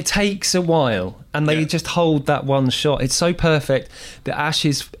and it takes a while. And they just hold that one shot. It's so perfect. The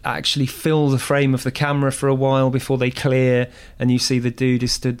ashes actually fill the frame of the camera for a while before they clear, and you see the dude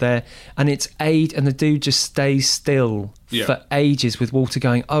is stood there. And and the dude just stays still for ages with Walter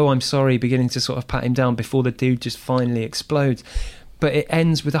going, "Oh, I'm sorry," beginning to sort of pat him down before the dude just finally explodes. But it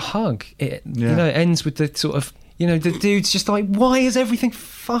ends with a hug. It ends with the sort of, the dude's just like, why is everything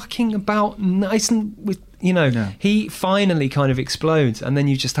fucking about nice and with. He finally kind of explodes, and then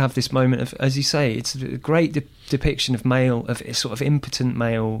you just have this moment of, as you say, it's a great depiction of sort of impotent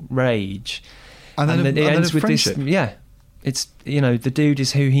male rage, and then it ends with friendship. this. It's the dude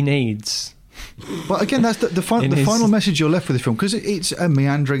is who he needs. Well, again, that's the final message you're left with the film, because it's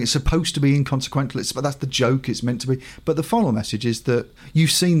meandering. It's supposed to be inconsequential, but that's the joke it's meant to be. But the final message is that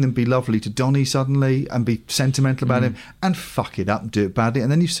you've seen them be lovely to Donnie suddenly and be sentimental about him and fuck it up and do it badly,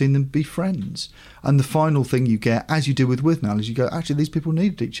 and then you've seen them be friends. And the final thing you get, as you do with Withnail, is you go, actually, these people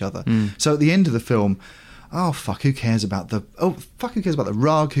needed each other. So at the end of the film, who cares about the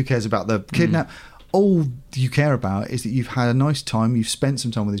rug? Who cares about the kidnap? All you care about is that you've had a nice time, you've spent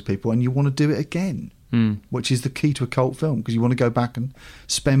some time with these people, and you want to do it again, which is the key to a cult film, because you want to go back and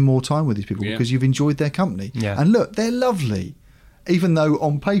spend more time with these people because you've enjoyed their company. Yeah. And look, they're lovely, even though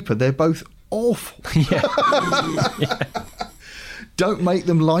on paper they're both awful. Don't make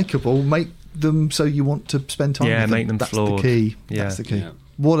them likeable, make them so you want to spend time with them. Make them That's flawed. The key. That's the key. Yeah.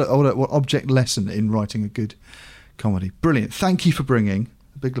 What object lesson in writing a good comedy. Brilliant. Thank you for bringing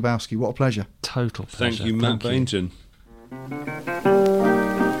Big Lebowski. What a pleasure. Total pleasure. Thank you, Matt Bainton.